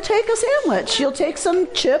you'll take a sandwich. You'll take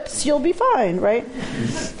some chips. You'll be fine, right?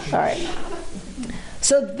 All right.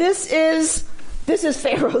 So this is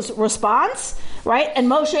Pharaoh's response, right? And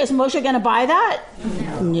is Moshe going to buy that?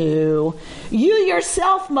 No. You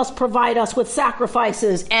yourself must provide us with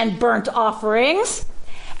sacrifices and burnt offerings,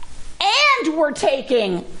 and we're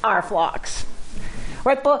taking our flocks.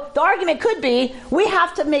 Right, but the argument could be we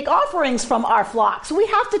have to make offerings from our flocks. We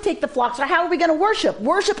have to take the flocks. Or how are we going to worship?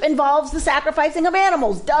 Worship involves the sacrificing of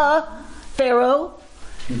animals. Duh, Pharaoh.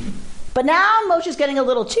 But now Moshe's getting a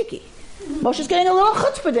little cheeky. Moshe's getting a little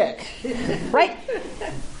chutzpahdik. Right?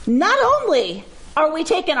 Not only are we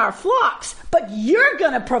taking our flocks, but you're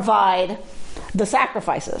going to provide the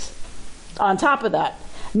sacrifices. On top of that,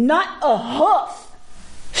 not a hoof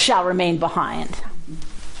shall remain behind.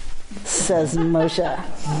 says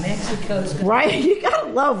Moshe. Mexico's gonna Right? You gotta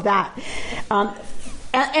love that.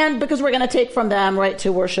 And because we're going to take from them, right,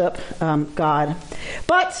 to worship God.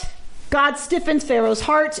 But God stiffened Pharaoh's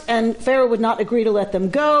heart, and Pharaoh would not agree to let them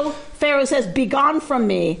go. Pharaoh says, "Begone from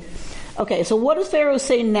me." Okay, so what does Pharaoh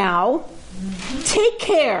say now? "Take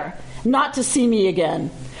care not to see me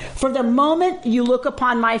again. For the moment you look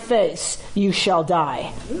upon my face, you shall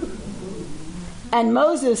die." And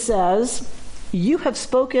Moses says, "You have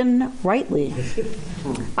spoken rightly.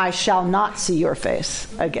 I shall not see your face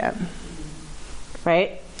again."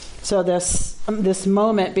 Right? So this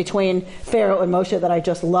moment between Pharaoh and Moshe that I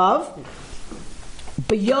just love.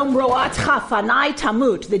 B'yom ro'atcha fanai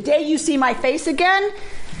tamut. The day you see my face again,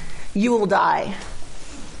 you will die.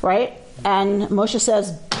 Right? And Moshe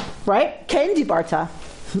says, right? Ken dibarta.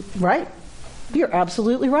 Right? You're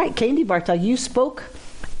absolutely right. Ken dibarta. You spoke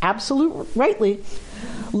absolutely rightly.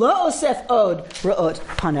 Lo osef od ra'ot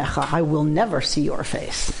panecha. I will never see your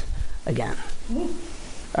face again.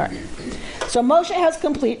 All right. So Moshe has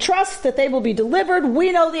complete trust that they will be delivered.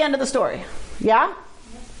 We know the end of the story. Yeah?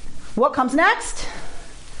 What comes next?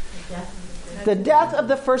 The death of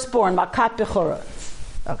the firstborn. Makat bechorot.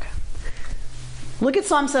 Okay. Look at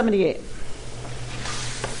Psalm 78.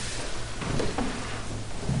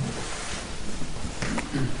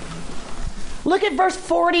 Look at verse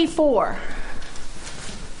 44.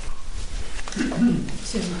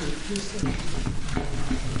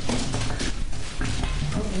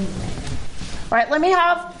 All right,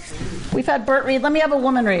 we've had Bert read. Let me have a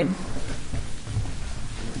woman read.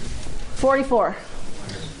 44.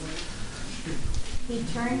 He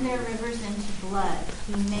turned their rivers into blood.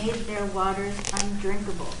 He made their waters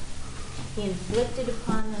undrinkable. He inflicted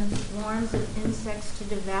upon them swarms of insects to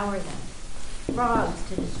devour them, frogs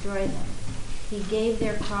to destroy them. He gave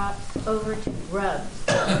their crops over to grubs,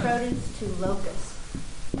 their produce to locusts.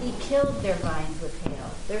 He killed their vines with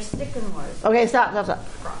hail, their sycamores. Okay, stop.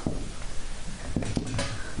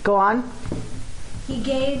 Go on. He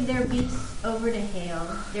gave their beasts over to hail,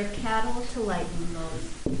 their cattle to lightning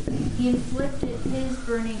bolts. He inflicted his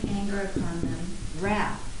burning anger upon them,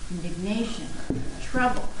 wrath, indignation,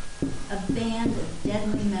 trouble, a band of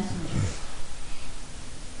deadly messengers.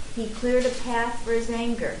 He cleared a path for his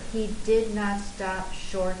anger. He did not stop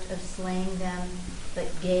short of slaying them,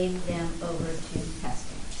 but gave them over to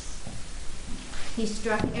pestilence. He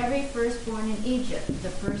struck every firstborn in Egypt, the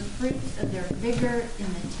first fruits of their vigor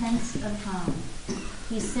in the tents of Ham.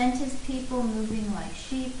 He sent his people moving like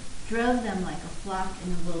sheep, drove them like a flock in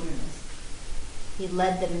the wilderness. He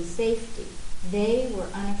led them in safety. They were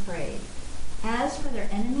unafraid. As for their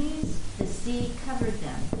enemies, the sea covered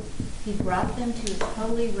them. He brought them to his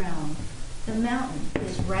holy realm, the mountain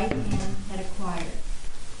his right hand had acquired.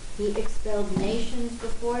 He expelled nations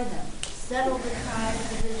before them, settled the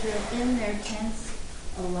tribes of Israel in their tents,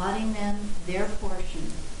 allotting them their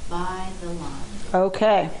portion by the line.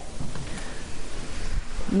 Okay.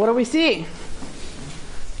 What do we see?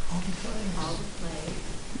 All the plagues.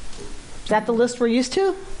 Is that the list we're used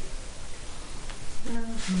to?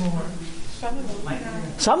 more. Some of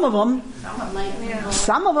them.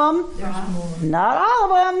 Some of them. Not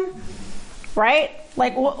all of them. Right?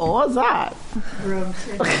 Like, what was that?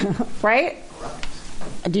 Right?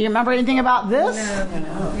 Do you remember anything about this?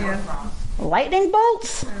 No. Lightning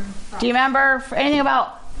bolts? Do you remember anything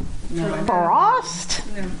about frost?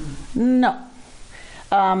 No.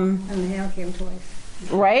 And the hail came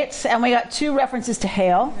twice. Right? And we got 2 references to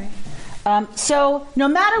hail. So no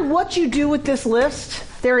matter what you do with this list,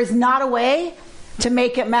 there is not a way to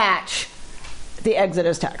make it match the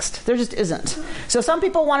Exodus text. There just isn't. So some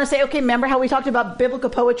people want to say, okay, remember how we talked about biblical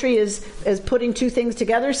poetry is putting 2 things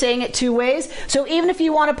together, saying it 2 ways? So even if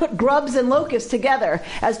you want to put grubs and locusts together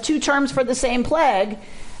as 2 terms for the same plague,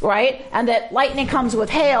 right, and that lightning comes with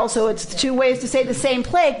hail, so it's 2 ways to say the same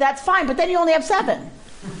plague, that's fine, but then you only have 7.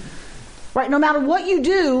 Right, no matter what you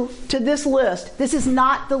do to this list, this is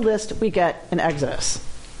not the list we get in Exodus.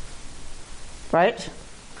 Right?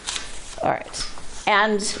 All right.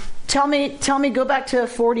 And tell me, go back to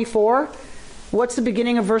 44. What's the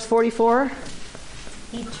beginning of verse 44?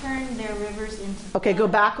 He turned their rivers into Okay, go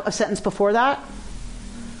back a sentence before that.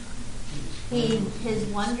 His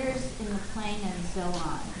wonders in the plain and so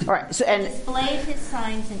on. All right. So and Displayed his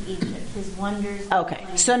signs in Egypt, his wonders. Okay.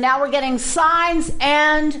 So now we're getting signs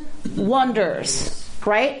and wonders,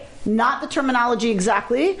 right? Not the terminology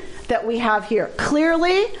exactly that we have here.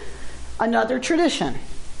 Clearly, another tradition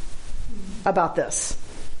about this.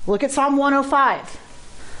 Look at Psalm 105.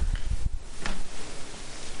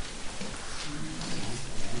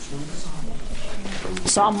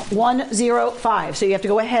 Psalm 105. So you have to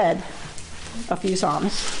go ahead. a few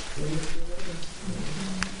Psalms.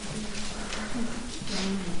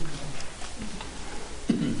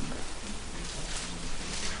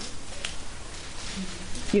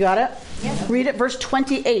 You got it? Yes. Read it, verse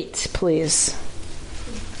 28, please.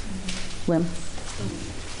 Lim.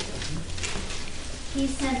 He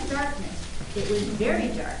sent darkness. It was very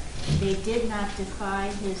dark. They did not defy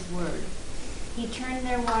his word. He turned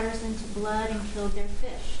their waters into blood and killed their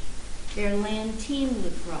fish. Their land teemed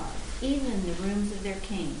with frogs, even the rooms of their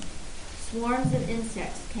king. Swarms of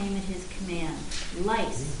insects came at his command,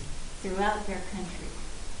 lice throughout their country.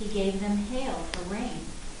 He gave them hail for rain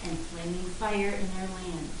and flaming fire in their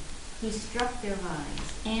land. He struck their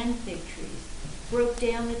vines and fig trees, broke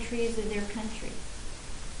down the trees of their country.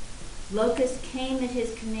 Locusts came at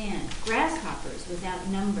his command, grasshoppers without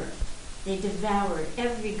number. They devoured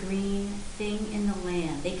every green thing in the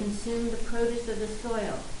land. They consumed the produce of the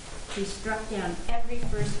soil. He struck down every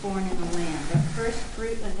firstborn in the land, the first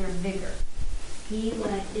fruit of their vigor. He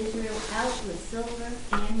led Israel out with silver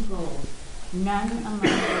and gold. None among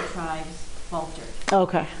their tribes faltered.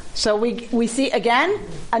 Okay. So we see, again,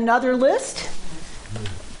 another list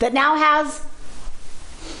that now has,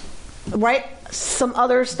 right, some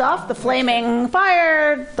other stuff, the flaming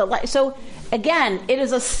fire, the light. So, again, it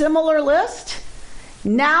is a similar list.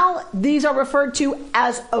 Now, these are referred to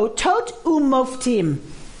as otot umoftim.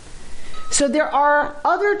 So there are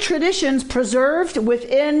other traditions preserved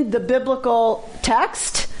within the biblical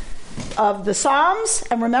text of the Psalms.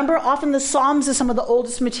 And remember, often the Psalms is some of the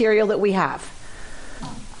oldest material that we have.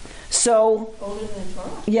 So, Older than the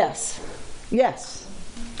Torah? yes.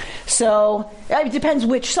 So it depends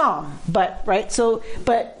which psalm, but right. So,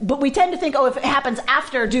 but we tend to think, if it happens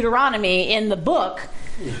after Deuteronomy in the book,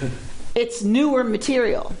 it's newer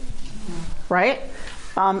material, right?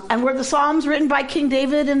 And were the Psalms written by King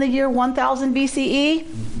David in the year 1000 BCE?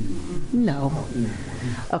 No.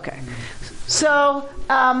 Okay. So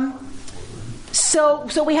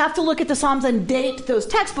we have to look at the Psalms and date those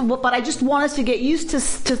texts, but I just want us to get used to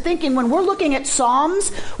thinking when we're looking at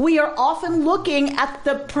Psalms, we are often looking at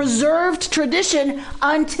the preserved tradition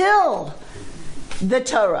until the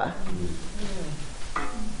Torah.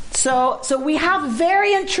 So we have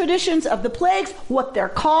variant traditions of the plagues, what they're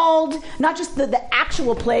called, not just the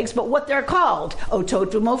actual plagues, but what they're called.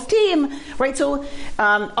 Otot umoftim, right? So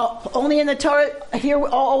only in the Torah here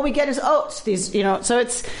all we get is oats. These, so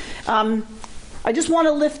it's. I just want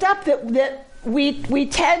to lift up that we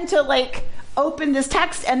tend to open this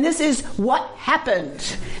text and this is what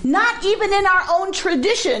happened. Not even in our own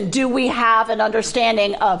tradition do we have an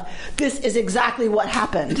understanding of this is exactly what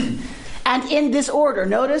happened. And in this order,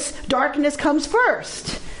 notice darkness comes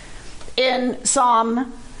first in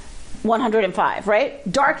Psalm 105,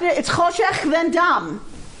 right? Darkness, it's choshech then dam.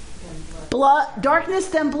 Blood, darkness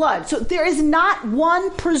then blood. So there is not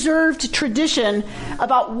one preserved tradition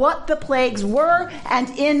about what the plagues were and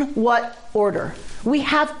in what order. We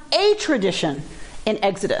have a tradition in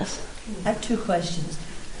Exodus. I have two questions.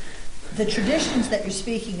 The traditions that you're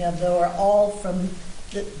speaking of, though, are all from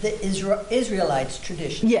the Israelites'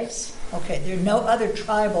 tradition. Yes. Okay, there are no other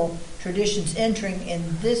tribal traditions entering in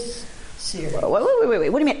this series. Wait.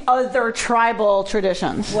 What do you mean, other tribal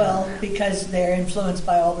traditions? Well, because they're influenced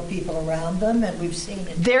by all the people around them, and we've seen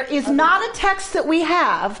it. There is not a text that we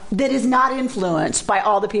have that is not influenced by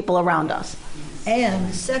all the people around us. And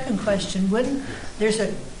the second question, there's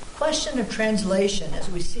a question of translation, as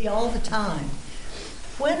we see all the time.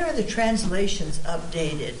 When are the translations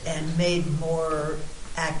updated and made more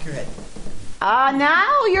accurate?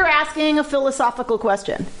 Now you're asking a philosophical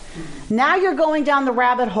question. Now you're going down the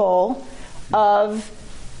rabbit hole of,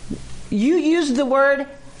 you used the word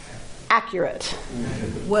accurate.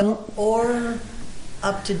 Well, or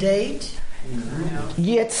up to date?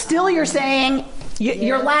 Yet still you're saying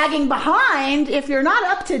you're lagging behind. If you're not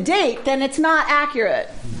up to date, then it's not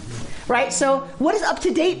accurate. Right? So what does up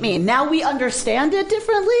to date mean? Now we understand it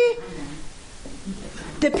differently?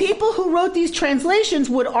 The people who wrote these translations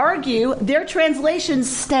would argue their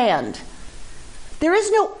translations stand. There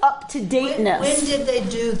is no up-to-dateness. When did they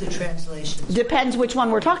do the translations? Depends which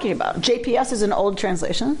one we're talking about. JPS is an old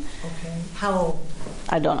translation. Okay. How old?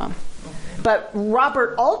 I don't know. But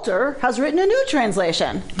Robert Alter has written a new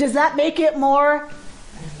translation. Does that make it more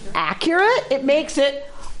accurate? It makes it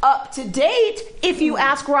up to date if you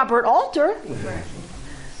ask Robert Alter.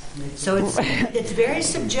 So it's very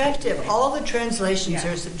subjective. All the translations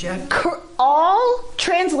are subjective. All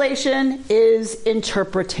translation is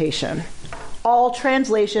interpretation. All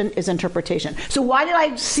translation is interpretation. So why did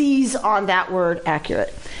I seize on that word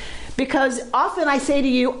accurate? Because often I say to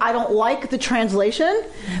you, I don't like the translation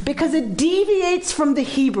because it deviates from the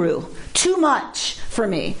Hebrew too much for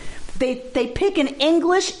me. They pick an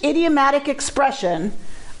English idiomatic expression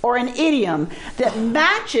or an idiom that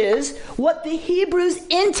matches what the Hebrew's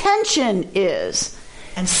intention is.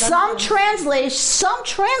 And some translators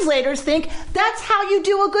think that's how you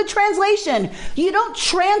do a good translation. You don't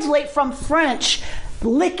translate from French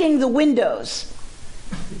licking the windows.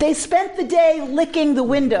 They spent the day licking the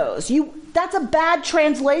windows. That's a bad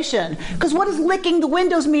translation. Because what does licking the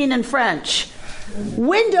windows mean in French?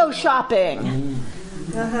 Window shopping.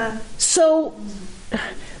 So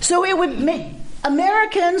it would make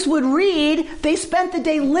Americans would read, they spent the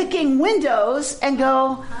day licking windows and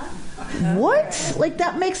go, what? Like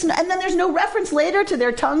that makes no, and then there's no reference later to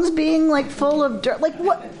their tongues being like full of dirt. Like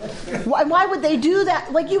what? Why would they do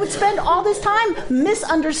that? Like you would spend all this time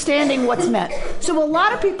misunderstanding what's meant. So a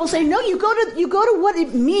lot of people say, no, you go to what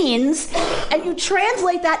it means, and you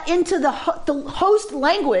translate that into the host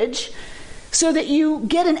language, so that you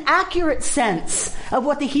get an accurate sense of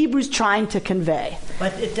what the Hebrew's trying to convey.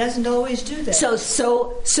 But it doesn't always do that.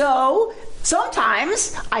 So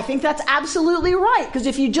sometimes I think that's absolutely right, because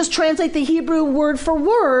if you just translate the Hebrew word for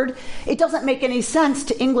word, it doesn't make any sense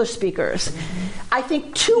to English speakers. I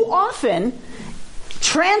think too often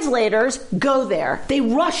translators go there. They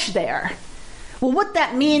rush there. Well, what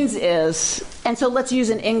that means is, and so let's use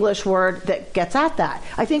an English word that gets at that.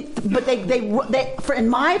 I think, but they in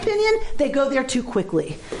my opinion, they go there too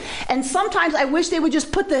quickly. And sometimes I wish they would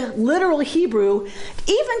just put the literal Hebrew,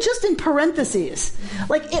 even just in parentheses.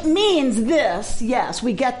 Like, it means this, yes,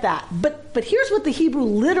 we get that. But here's what the Hebrew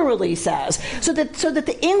literally says, so that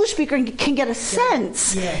the English speaker can get a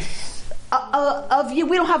sense of you.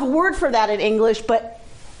 We don't have a word for that in English, but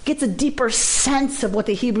gets a deeper sense of what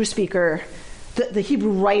the Hebrew speaker, the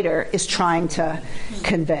Hebrew writer is trying to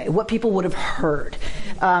convey, what people would have heard.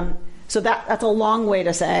 So that's a long way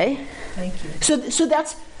to say. Thank you. So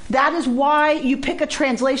that is why you pick a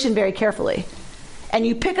translation very carefully. And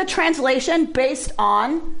you pick a translation based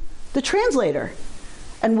on the translator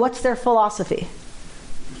and what's their philosophy.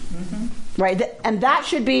 Mm-hmm. Right? And that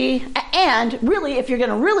should be, and really, if you're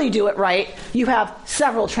going to really do it right, you have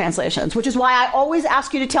several translations, which is why I always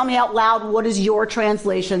ask you to tell me out loud, what does your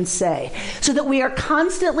translation say? So that we are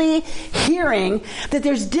constantly hearing that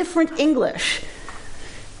there's different English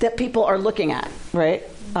that people are looking at, right?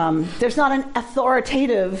 There's not an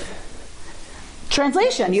authoritative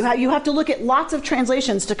translation. You have to look at lots of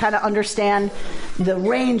translations to kind of understand the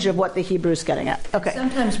range of what the Hebrew is getting at. Okay.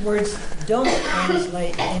 Sometimes words don't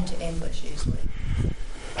translate into English easily.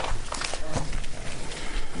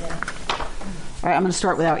 Yeah. All right, I'm going to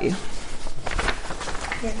start without you.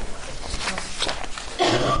 Yeah.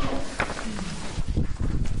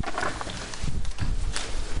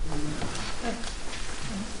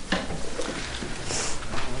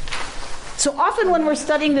 So often when we're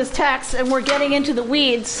studying this text and we're getting into the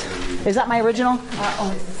weeds, is that my original?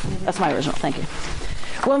 That's my original, thank you.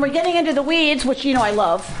 When we're getting into the weeds, which you know I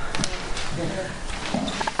love,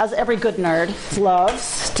 as every good nerd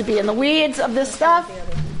loves to be in the weeds of this stuff,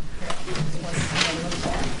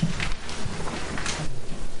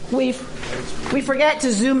 we forget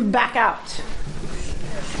to zoom back out.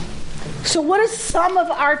 So what has some of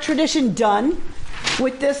our tradition done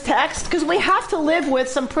with this text? Because we have to live with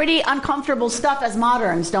some pretty uncomfortable stuff as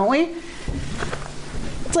moderns, don't we?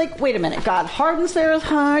 It's like, wait a minute, God hardens Pharaoh's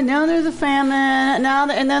heart, now there's a famine,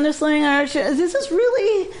 and then they're slaying our children. Is this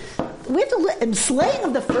really, we have to and slaying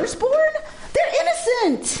of the firstborn? They're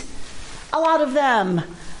innocent, a lot of them,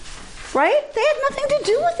 right? They had nothing to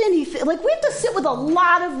do with anything. Like, we have to sit with a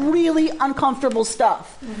lot of really uncomfortable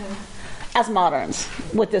stuff as moderns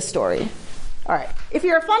with this story. All right, if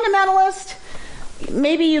you're a fundamentalist,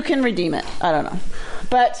 maybe you can redeem it. I don't know.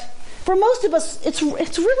 But for most of us, it's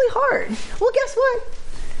really hard. Well, guess what?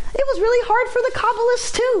 It was really hard for the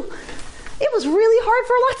Kabbalists too. It was really hard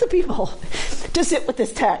for lots of people to sit with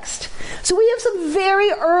this text. So we have some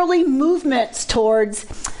very early movements towards,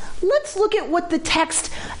 let's look at what the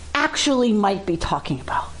text actually might be talking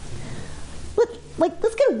about.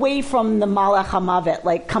 Let's get away from the Malach HaMavet,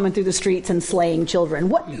 like coming through the streets and slaying children.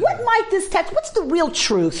 What might this text, what's the real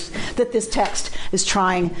truth that this text is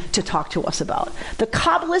trying to talk to us about? The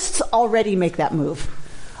Kabbalists already make that move.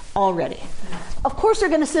 Already. Of course they're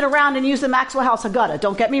going to sit around and use the Maxwell House Haggadah,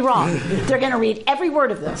 don't get me wrong. They're going to read every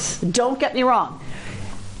word of this, don't get me wrong.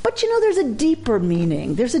 But you know, there's a deeper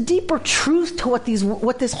meaning. There's a deeper truth to what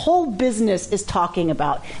this whole business is talking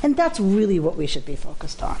about. And that's really what we should be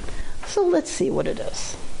focused on. So let's see what it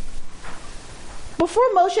is. Before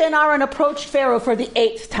Moshe and Aaron approached Pharaoh for the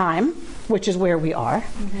 8th time, which is where we are,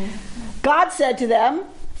 God said to them,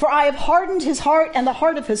 "For I have hardened his heart and the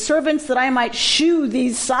heart of his servants, that I might shew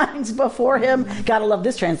these signs before him." Gotta love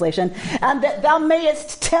this translation. "And that thou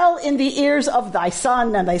mayest tell in the ears of thy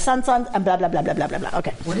son and thy son's son," and blah, blah, blah, blah, blah, blah, blah.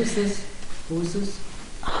 Okay. What is this? Who is this?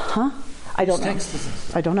 I don't know. Text is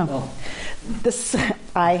this? I don't know. Oh. This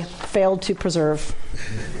I failed to preserve.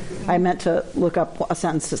 I meant to look up a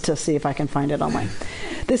sentence to see if I can find it online.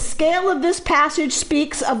 The scale of this passage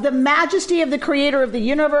speaks of the majesty of the creator of the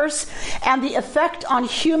universe and the effect on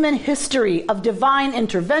human history of divine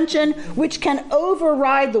intervention, which can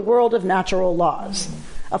override the world of natural laws.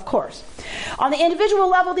 Of course. On the individual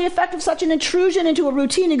level, the effect of such an intrusion into a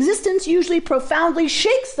routine existence usually profoundly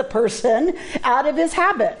shakes the person out of his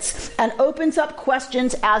habits and opens up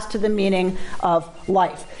questions as to the meaning of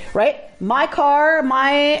life, right? My car,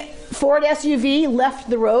 my Ford SUV left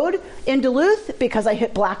the road in Duluth because I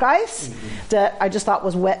hit black ice that I just thought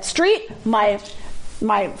was wet street. My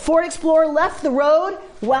Ford Explorer left the road,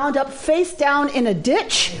 wound up face down in a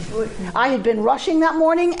ditch. I had been rushing that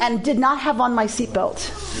morning and did not have on my seatbelt.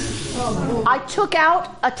 I took out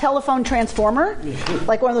a telephone transformer,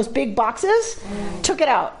 like one of those big boxes, took it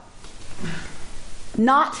out.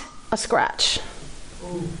 Not a scratch.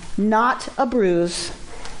 Not a bruise.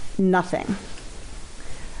 Nothing.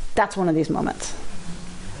 That's one of these moments.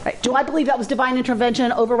 Right? Do I believe that was divine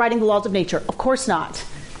intervention overriding the laws of nature? Of course not.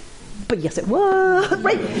 But yes, it was,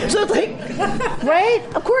 right? So it's like, right?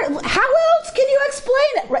 Of course. How else can you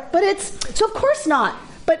explain it? Right? But so of course not.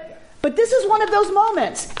 But this is one of those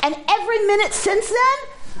moments. And every minute since then,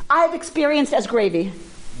 I've experienced as gravy.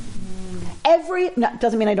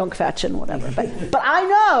 Doesn't mean I don't fetch and whatever. But I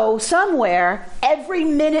know somewhere, every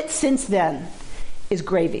minute since then is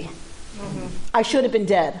gravy. I should have been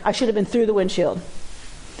dead. I should have been through the windshield.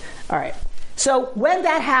 All right. So when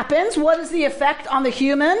that happens, what is the effect on the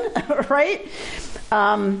human, right?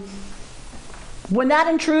 When that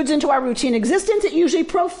intrudes into our routine existence, it usually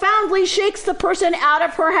profoundly shakes the person out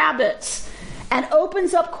of her habits and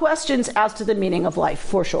opens up questions as to the meaning of life,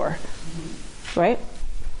 for sure, right?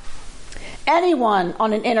 Anyone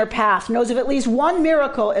on an inner path knows of at least one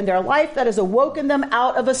miracle in their life that has awoken them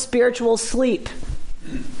out of a spiritual sleep.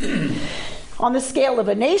 On the scale of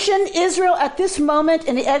a nation, Israel at this moment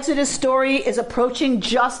in the Exodus story is approaching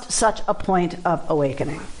just such a point of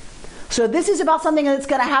awakening. So this is about something that's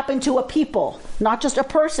going to happen to a people, not just a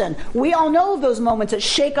person. We all know of those moments that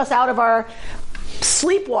shake us out of our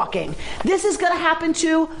sleepwalking. This is going to happen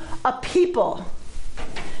to a people.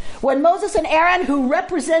 When Moses and Aaron, who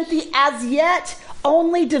represent the as yet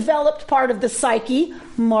only developed part of the psyche,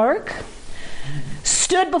 Mark,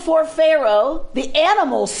 stood before Pharaoh, the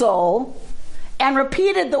animal soul, and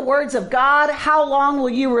repeated the words of God, "How long will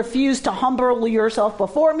you refuse to humble yourself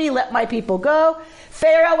before me? Let my people go."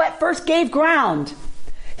 Pharaoh at first gave ground.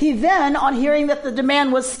 He then, on hearing that the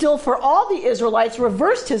demand was still for all the Israelites,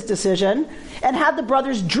 reversed his decision and had the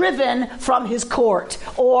brothers driven from his court,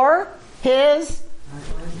 or his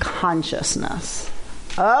consciousness.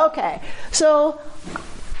 Okay, so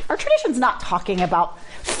our tradition's not talking about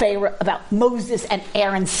Pharaoh, about Moses and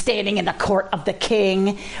Aaron standing in the court of the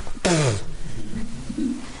king.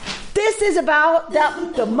 This is about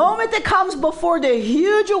that the moment that comes before the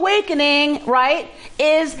huge awakening, right,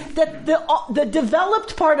 is that the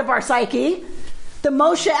developed part of our psyche, the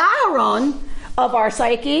Moshe Aaron of our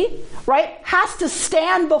psyche, right, has to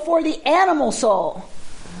stand before the animal soul.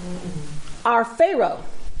 Our Pharaoh,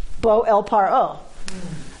 Bo El Paro.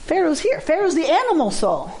 Pharaoh's here. Pharaoh's the animal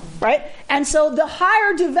soul, right? And so the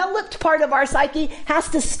higher developed part of our psyche has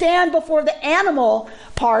to stand before the animal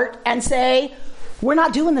part and say, we're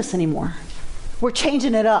not doing this anymore. We're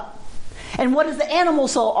changing it up. And what does the animal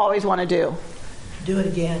soul always want to do? Do it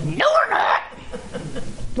again. No, we're not.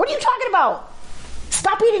 What are you talking about?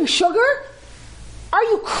 Stop eating sugar? Are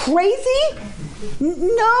you crazy?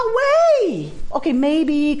 No way. Okay,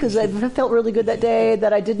 maybe because I felt really good that day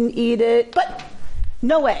that I didn't eat it. But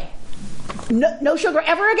no way. No sugar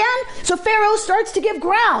ever again? So Pharaoh starts to give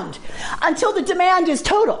ground until the demand is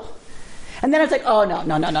total. And then it's like, oh,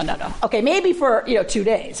 no. Okay, maybe for 2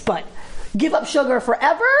 days, but give up sugar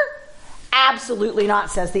forever? Absolutely not,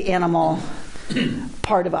 says the animal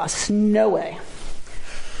part of us. No way.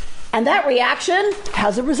 And that reaction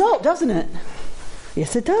has a result, doesn't it?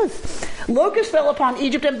 Yes, it does. Locusts fell upon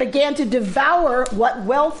Egypt and began to devour what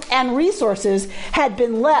wealth and resources had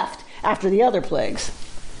been left after the other plagues.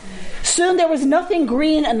 Soon there was nothing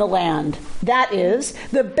green in the land. That is,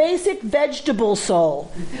 the basic vegetable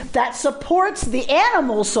soul that supports the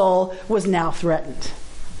animal soul was now threatened.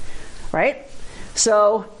 Right?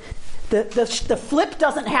 So The flip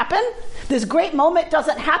doesn't happen. This great moment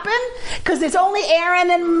doesn't happen because it's only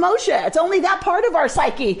Aaron and Moshe. It's only that part of our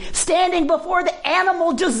psyche standing before the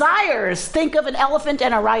animal desires. Think of an elephant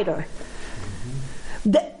and a rider.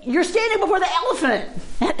 You're standing before the elephant.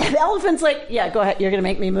 And the elephant's like, yeah, go ahead. You're going to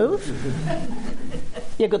make me move?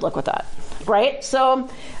 Yeah, good luck with that. Right? So,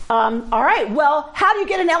 all right. Well, how do you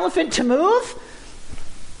get an elephant to move?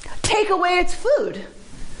 Take away its food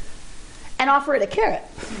and offer it a carrot.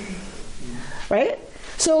 Right?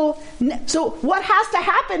 So what has to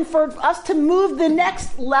happen for us to move the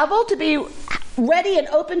next level, to be ready and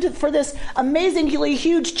open for this amazingly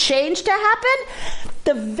huge change to happen?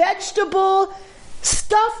 The vegetable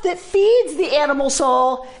stuff that feeds the animal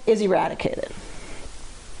soul is eradicated.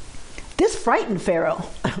 This frightened Pharaoh,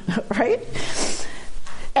 right?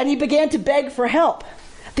 And he began to beg for help.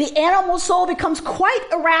 The animal soul becomes quite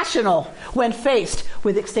irrational when faced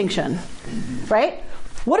with extinction, right?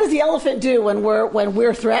 What does the elephant do when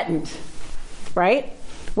we're threatened, right?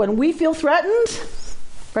 When we feel threatened,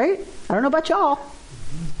 right? I don't know about y'all,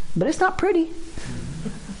 but it's not pretty,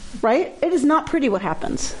 right? It is not pretty what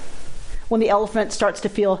happens when the elephant starts to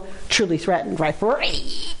feel truly threatened, right?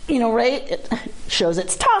 You know, right? It shows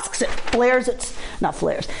its tusks, it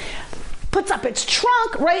puts up its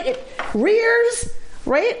trunk, right? It rears,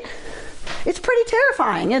 right? It's pretty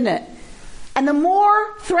terrifying, isn't it? And the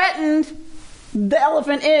more threatened the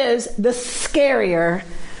elephant is, the scarier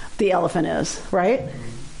the elephant is, right?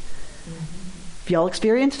 Have y'all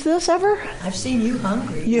experienced this ever? I've seen you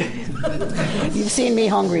hungry. You've seen me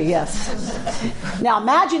hungry, yes. Now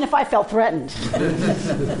imagine if I felt threatened.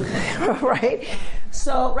 Right?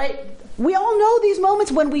 So, right, we all know these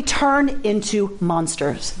moments when we turn into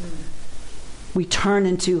monsters. We turn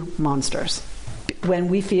into monsters when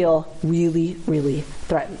we feel really, really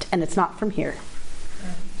threatened. And it's not from here.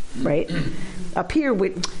 Right? Up here,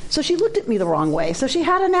 so she looked at me the wrong way. So she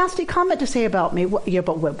had a nasty comment to say about me. Yeah,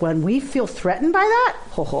 but when we feel threatened by that,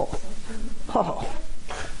 ho. All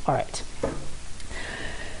right.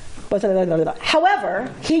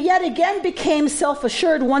 However, he yet again became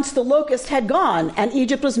self-assured once the locust had gone, and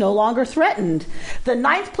Egypt was no longer threatened. The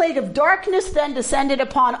 9th plague of darkness then descended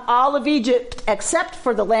upon all of Egypt, except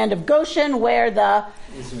for the land of Goshen, where the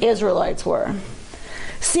Israelites were.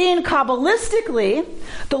 Seen Kabbalistically,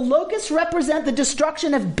 the locusts represent the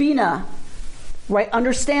destruction of Bina, right?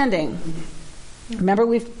 Understanding. Remember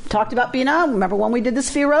we've talked about Bina? Remember when we did the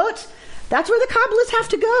Sfirot? That's where the Kabbalists have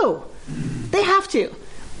to go. They have to.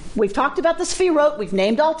 We've talked about the Sfirot. We've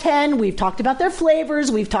named all 10. We've talked about their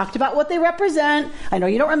flavors. We've talked about what they represent. I know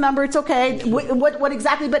you don't remember. It's okay. What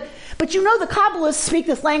exactly? But you know the Kabbalists speak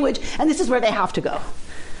this language, and this is where they have to go.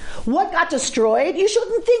 What got destroyed? You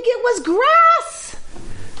shouldn't think it was grass.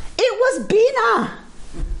 It was Bina.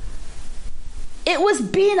 It was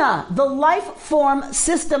Bina, the life form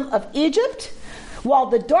system of Egypt, while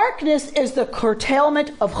the darkness is the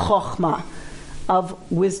curtailment of Chokhmah, of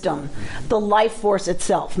wisdom, the life force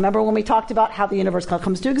itself. Remember when we talked about how the universe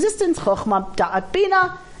comes to existence? Chokhmah da'at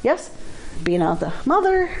Bina. Yes? Bina, the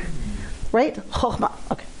mother. Right? Chokhmah.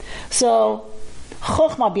 Okay. So,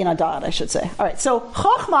 Chokhmah Bina Da'at, I should say. All right, so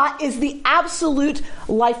Chokhmah is the absolute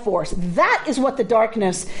life force. That is what the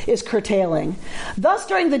darkness is curtailing. Thus,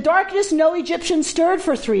 during the darkness, no Egyptian stirred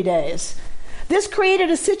for 3 days. This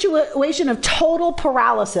created a situation of total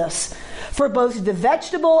paralysis for both the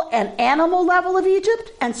vegetable and animal level of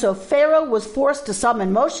Egypt, and so Pharaoh was forced to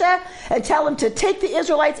summon Moshe and tell him to take the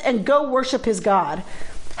Israelites and go worship his God.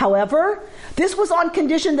 However, this was on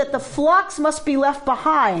condition that the flocks must be left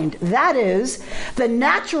behind. That is, the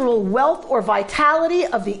natural wealth or vitality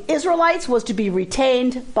of the Israelites was to be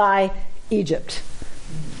retained by Egypt.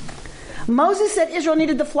 Moses said Israel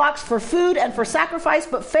needed the flocks for food and for sacrifice,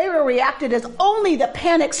 but Pharaoh reacted as only the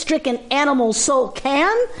panic-stricken animal soul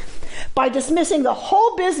can, by dismissing the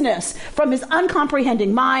whole business from his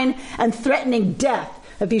uncomprehending mind and threatening death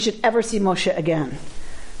if he should ever see Moshe again.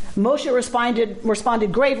 Moshe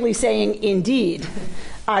responded gravely, saying, "Indeed,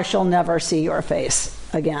 I shall never see your face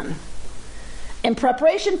again." In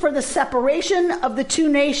preparation for the separation of the two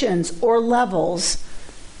nations or levels,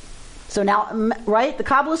 so now, right, the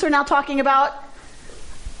Kabbalists are now talking about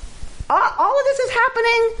all of this is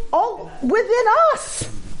happening all within us.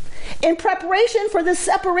 In preparation for the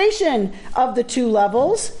separation of the two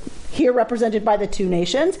levels, here represented by the two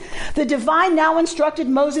nations, the divine now instructed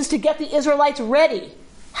Moses to get the Israelites ready.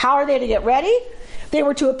 How are they to get ready? They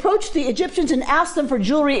were to approach the Egyptians and ask them for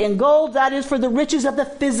jewelry and gold, that is, for the riches of the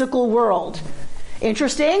physical world.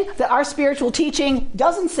 Interesting that our spiritual teaching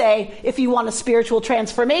doesn't say, if you want a spiritual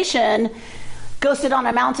transformation, go sit on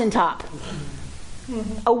a mountaintop,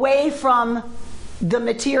 away from the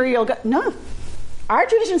material. No. Our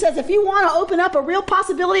tradition says if you want to open up a real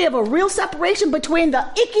possibility of a real separation between the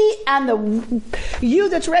icky and the you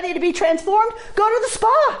that's ready to be transformed, go to the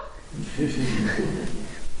spa.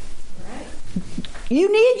 You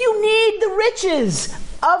need the riches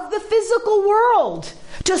of the physical world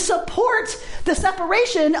to support the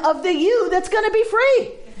separation of the you that's going to be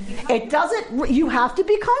free. It doesn't, you have to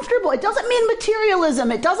be comfortable. It doesn't mean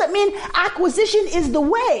materialism. It doesn't mean acquisition is the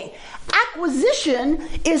way. Acquisition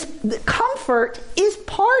is, comfort is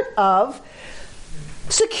part of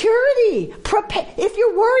security. If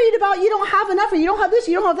you're worried about you don't have enough, or you don't have this,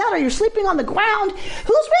 you don't have that, or you're sleeping on the ground,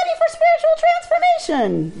 who's ready for spiritual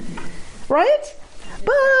transformation? Right?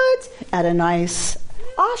 But at a nice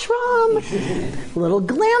ashram, little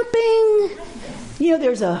glamping,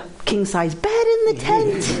 there's a king-size bed in the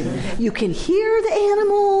tent. You can hear the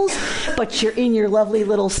animals, but you're in your lovely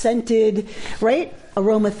little scented, right?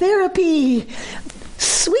 Aromatherapy.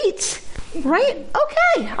 Sweet, right?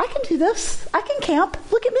 Okay, I can do this. I can camp.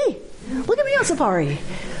 Look at me. Look at me on safari,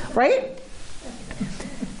 right?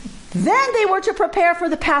 Then they were to prepare for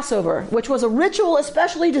the Passover, which was a ritual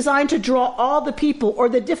especially designed to draw all the people or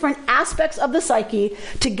the different aspects of the psyche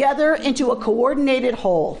together into a coordinated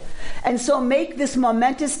whole, and so make this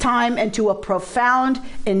momentous time into a profound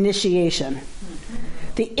initiation.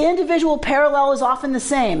 The individual parallel is often the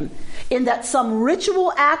same, in that some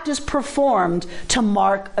ritual act is performed to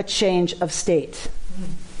mark a change of state.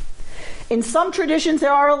 In some traditions,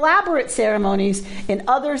 there are elaborate ceremonies. In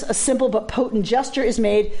others, a simple but potent gesture is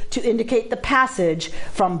made to indicate the passage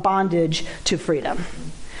from bondage to freedom.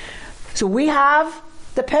 So we have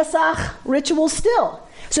the Pesach ritual still.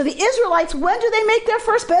 So the Israelites, when do they make their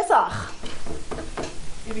first Pesach?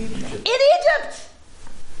 In Egypt.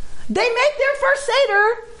 They make their first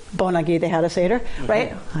Seder. Bonagi, they had a Seder,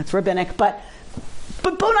 right? That's rabbinic, but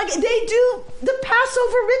Bonagi, they do the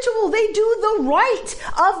Passover ritual. They do the rite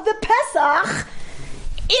of the Pesach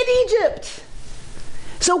in Egypt.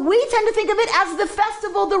 So we tend to think of it as the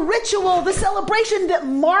festival, the ritual, the celebration that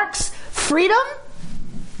marks freedom.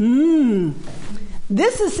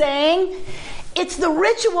 This is saying it's the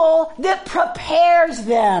ritual that prepares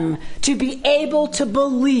them to be able to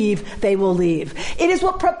believe they will leave. It is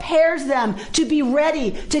what prepares them to be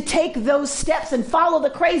ready to take those steps and follow the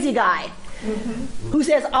crazy guy who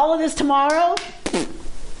says all of this tomorrow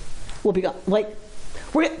will be gone.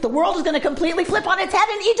 The world is going to completely flip on its head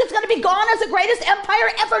and Egypt's going to be gone as the greatest empire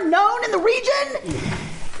ever known in the region.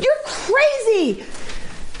 You're crazy.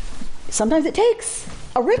 Sometimes it takes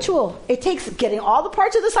a ritual. It takes getting all the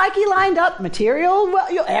parts of the psyche lined up, material,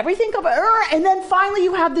 everything, and then finally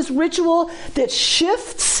you have this ritual that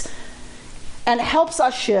shifts and helps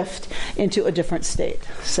us shift into a different state.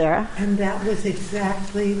 Sarah? And that was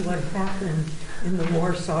exactly what happened in the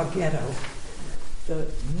Warsaw Ghetto. The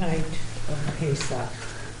night of Pesach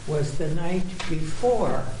was the night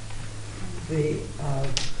before the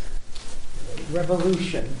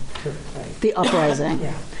revolution took place. The uprising.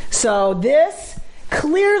 Yeah. So this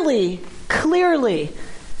clearly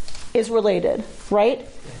is related, right?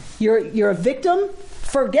 You're a victim.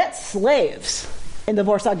 Forget slaves in the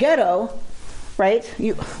Warsaw Ghetto, right?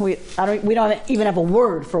 We don't even have a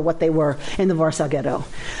word for what they were in the Warsaw Ghetto.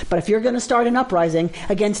 But if you're going to start an uprising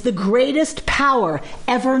against the greatest power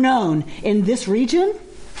ever known in this region,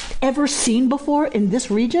 ever seen before in this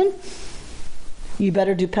region, you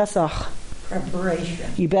better do Pesach.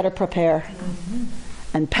 Preparation. You better prepare.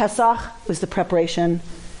 And Pesach was the preparation.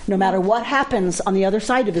 No matter what happens on the other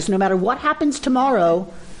side of this, no matter what happens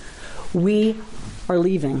tomorrow, we are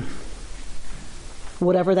leaving.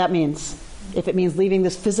 Whatever that means. If it means leaving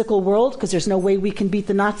this physical world because there's no way we can beat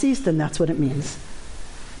the Nazis, then that's what it means.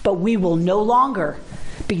 But we will no longer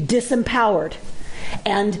be disempowered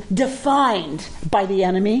and defined by the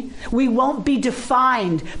enemy. We won't be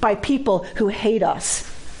defined by people who hate us.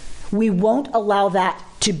 We won't allow that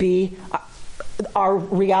to be our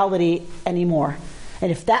reality anymore.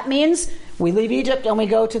 And if that means we leave Egypt and we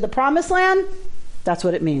go to the promised land, that's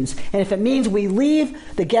what it means. And if it means we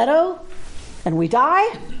leave the ghetto and we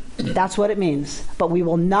die, that's what it means. But we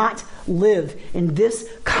will not live in this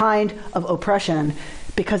kind of oppression,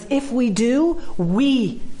 because if we do,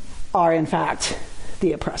 we are in fact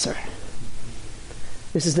the oppressor.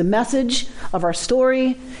 This is the message of our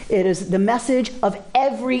story. It is the message of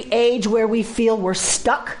every age where we feel we're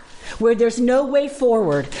stuck, where there's no way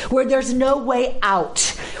forward, where there's no way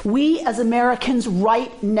out. We as Americans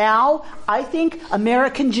right now, I think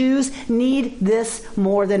American Jews need this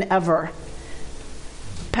more than ever.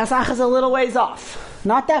 Pesach is a little ways off.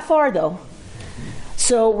 Not that far, though.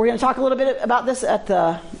 So we're going to talk a little bit about this at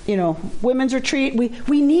the women's retreat.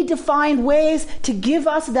 We need to find ways to give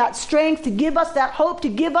us that strength, to give us that hope, to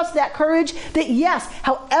give us that courage that, yes,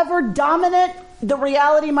 however dominant the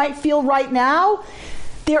reality might feel right now,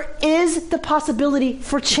 there is the possibility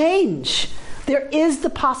for change. There is the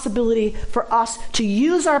possibility for us to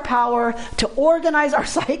use our power, to organize our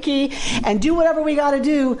psyche, and do whatever we got to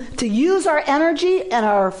do to use our energy and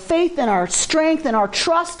our faith and our strength and our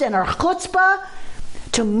trust and our chutzpah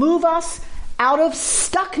to move us out of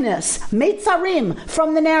stuckness. Meitzarim,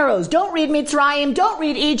 from the narrows. Don't read Mitzrayim, don't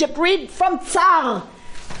read Egypt, read from Tsar.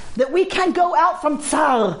 That we can go out from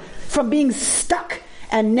Tsar, from being stuck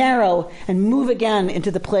and narrow, and move again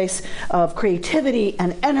into the place of creativity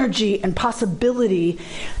and energy and possibility.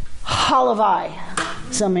 Halavai.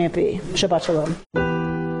 Samepi. Shabbat Shalom.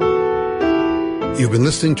 You've been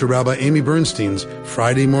listening to Rabbi Amy Bernstein's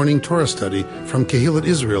Friday morning Torah study from Kehillat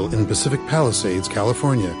Israel in Pacific Palisades,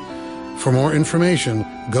 California. For more information,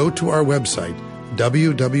 go to our website,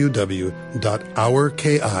 www.ourki.org.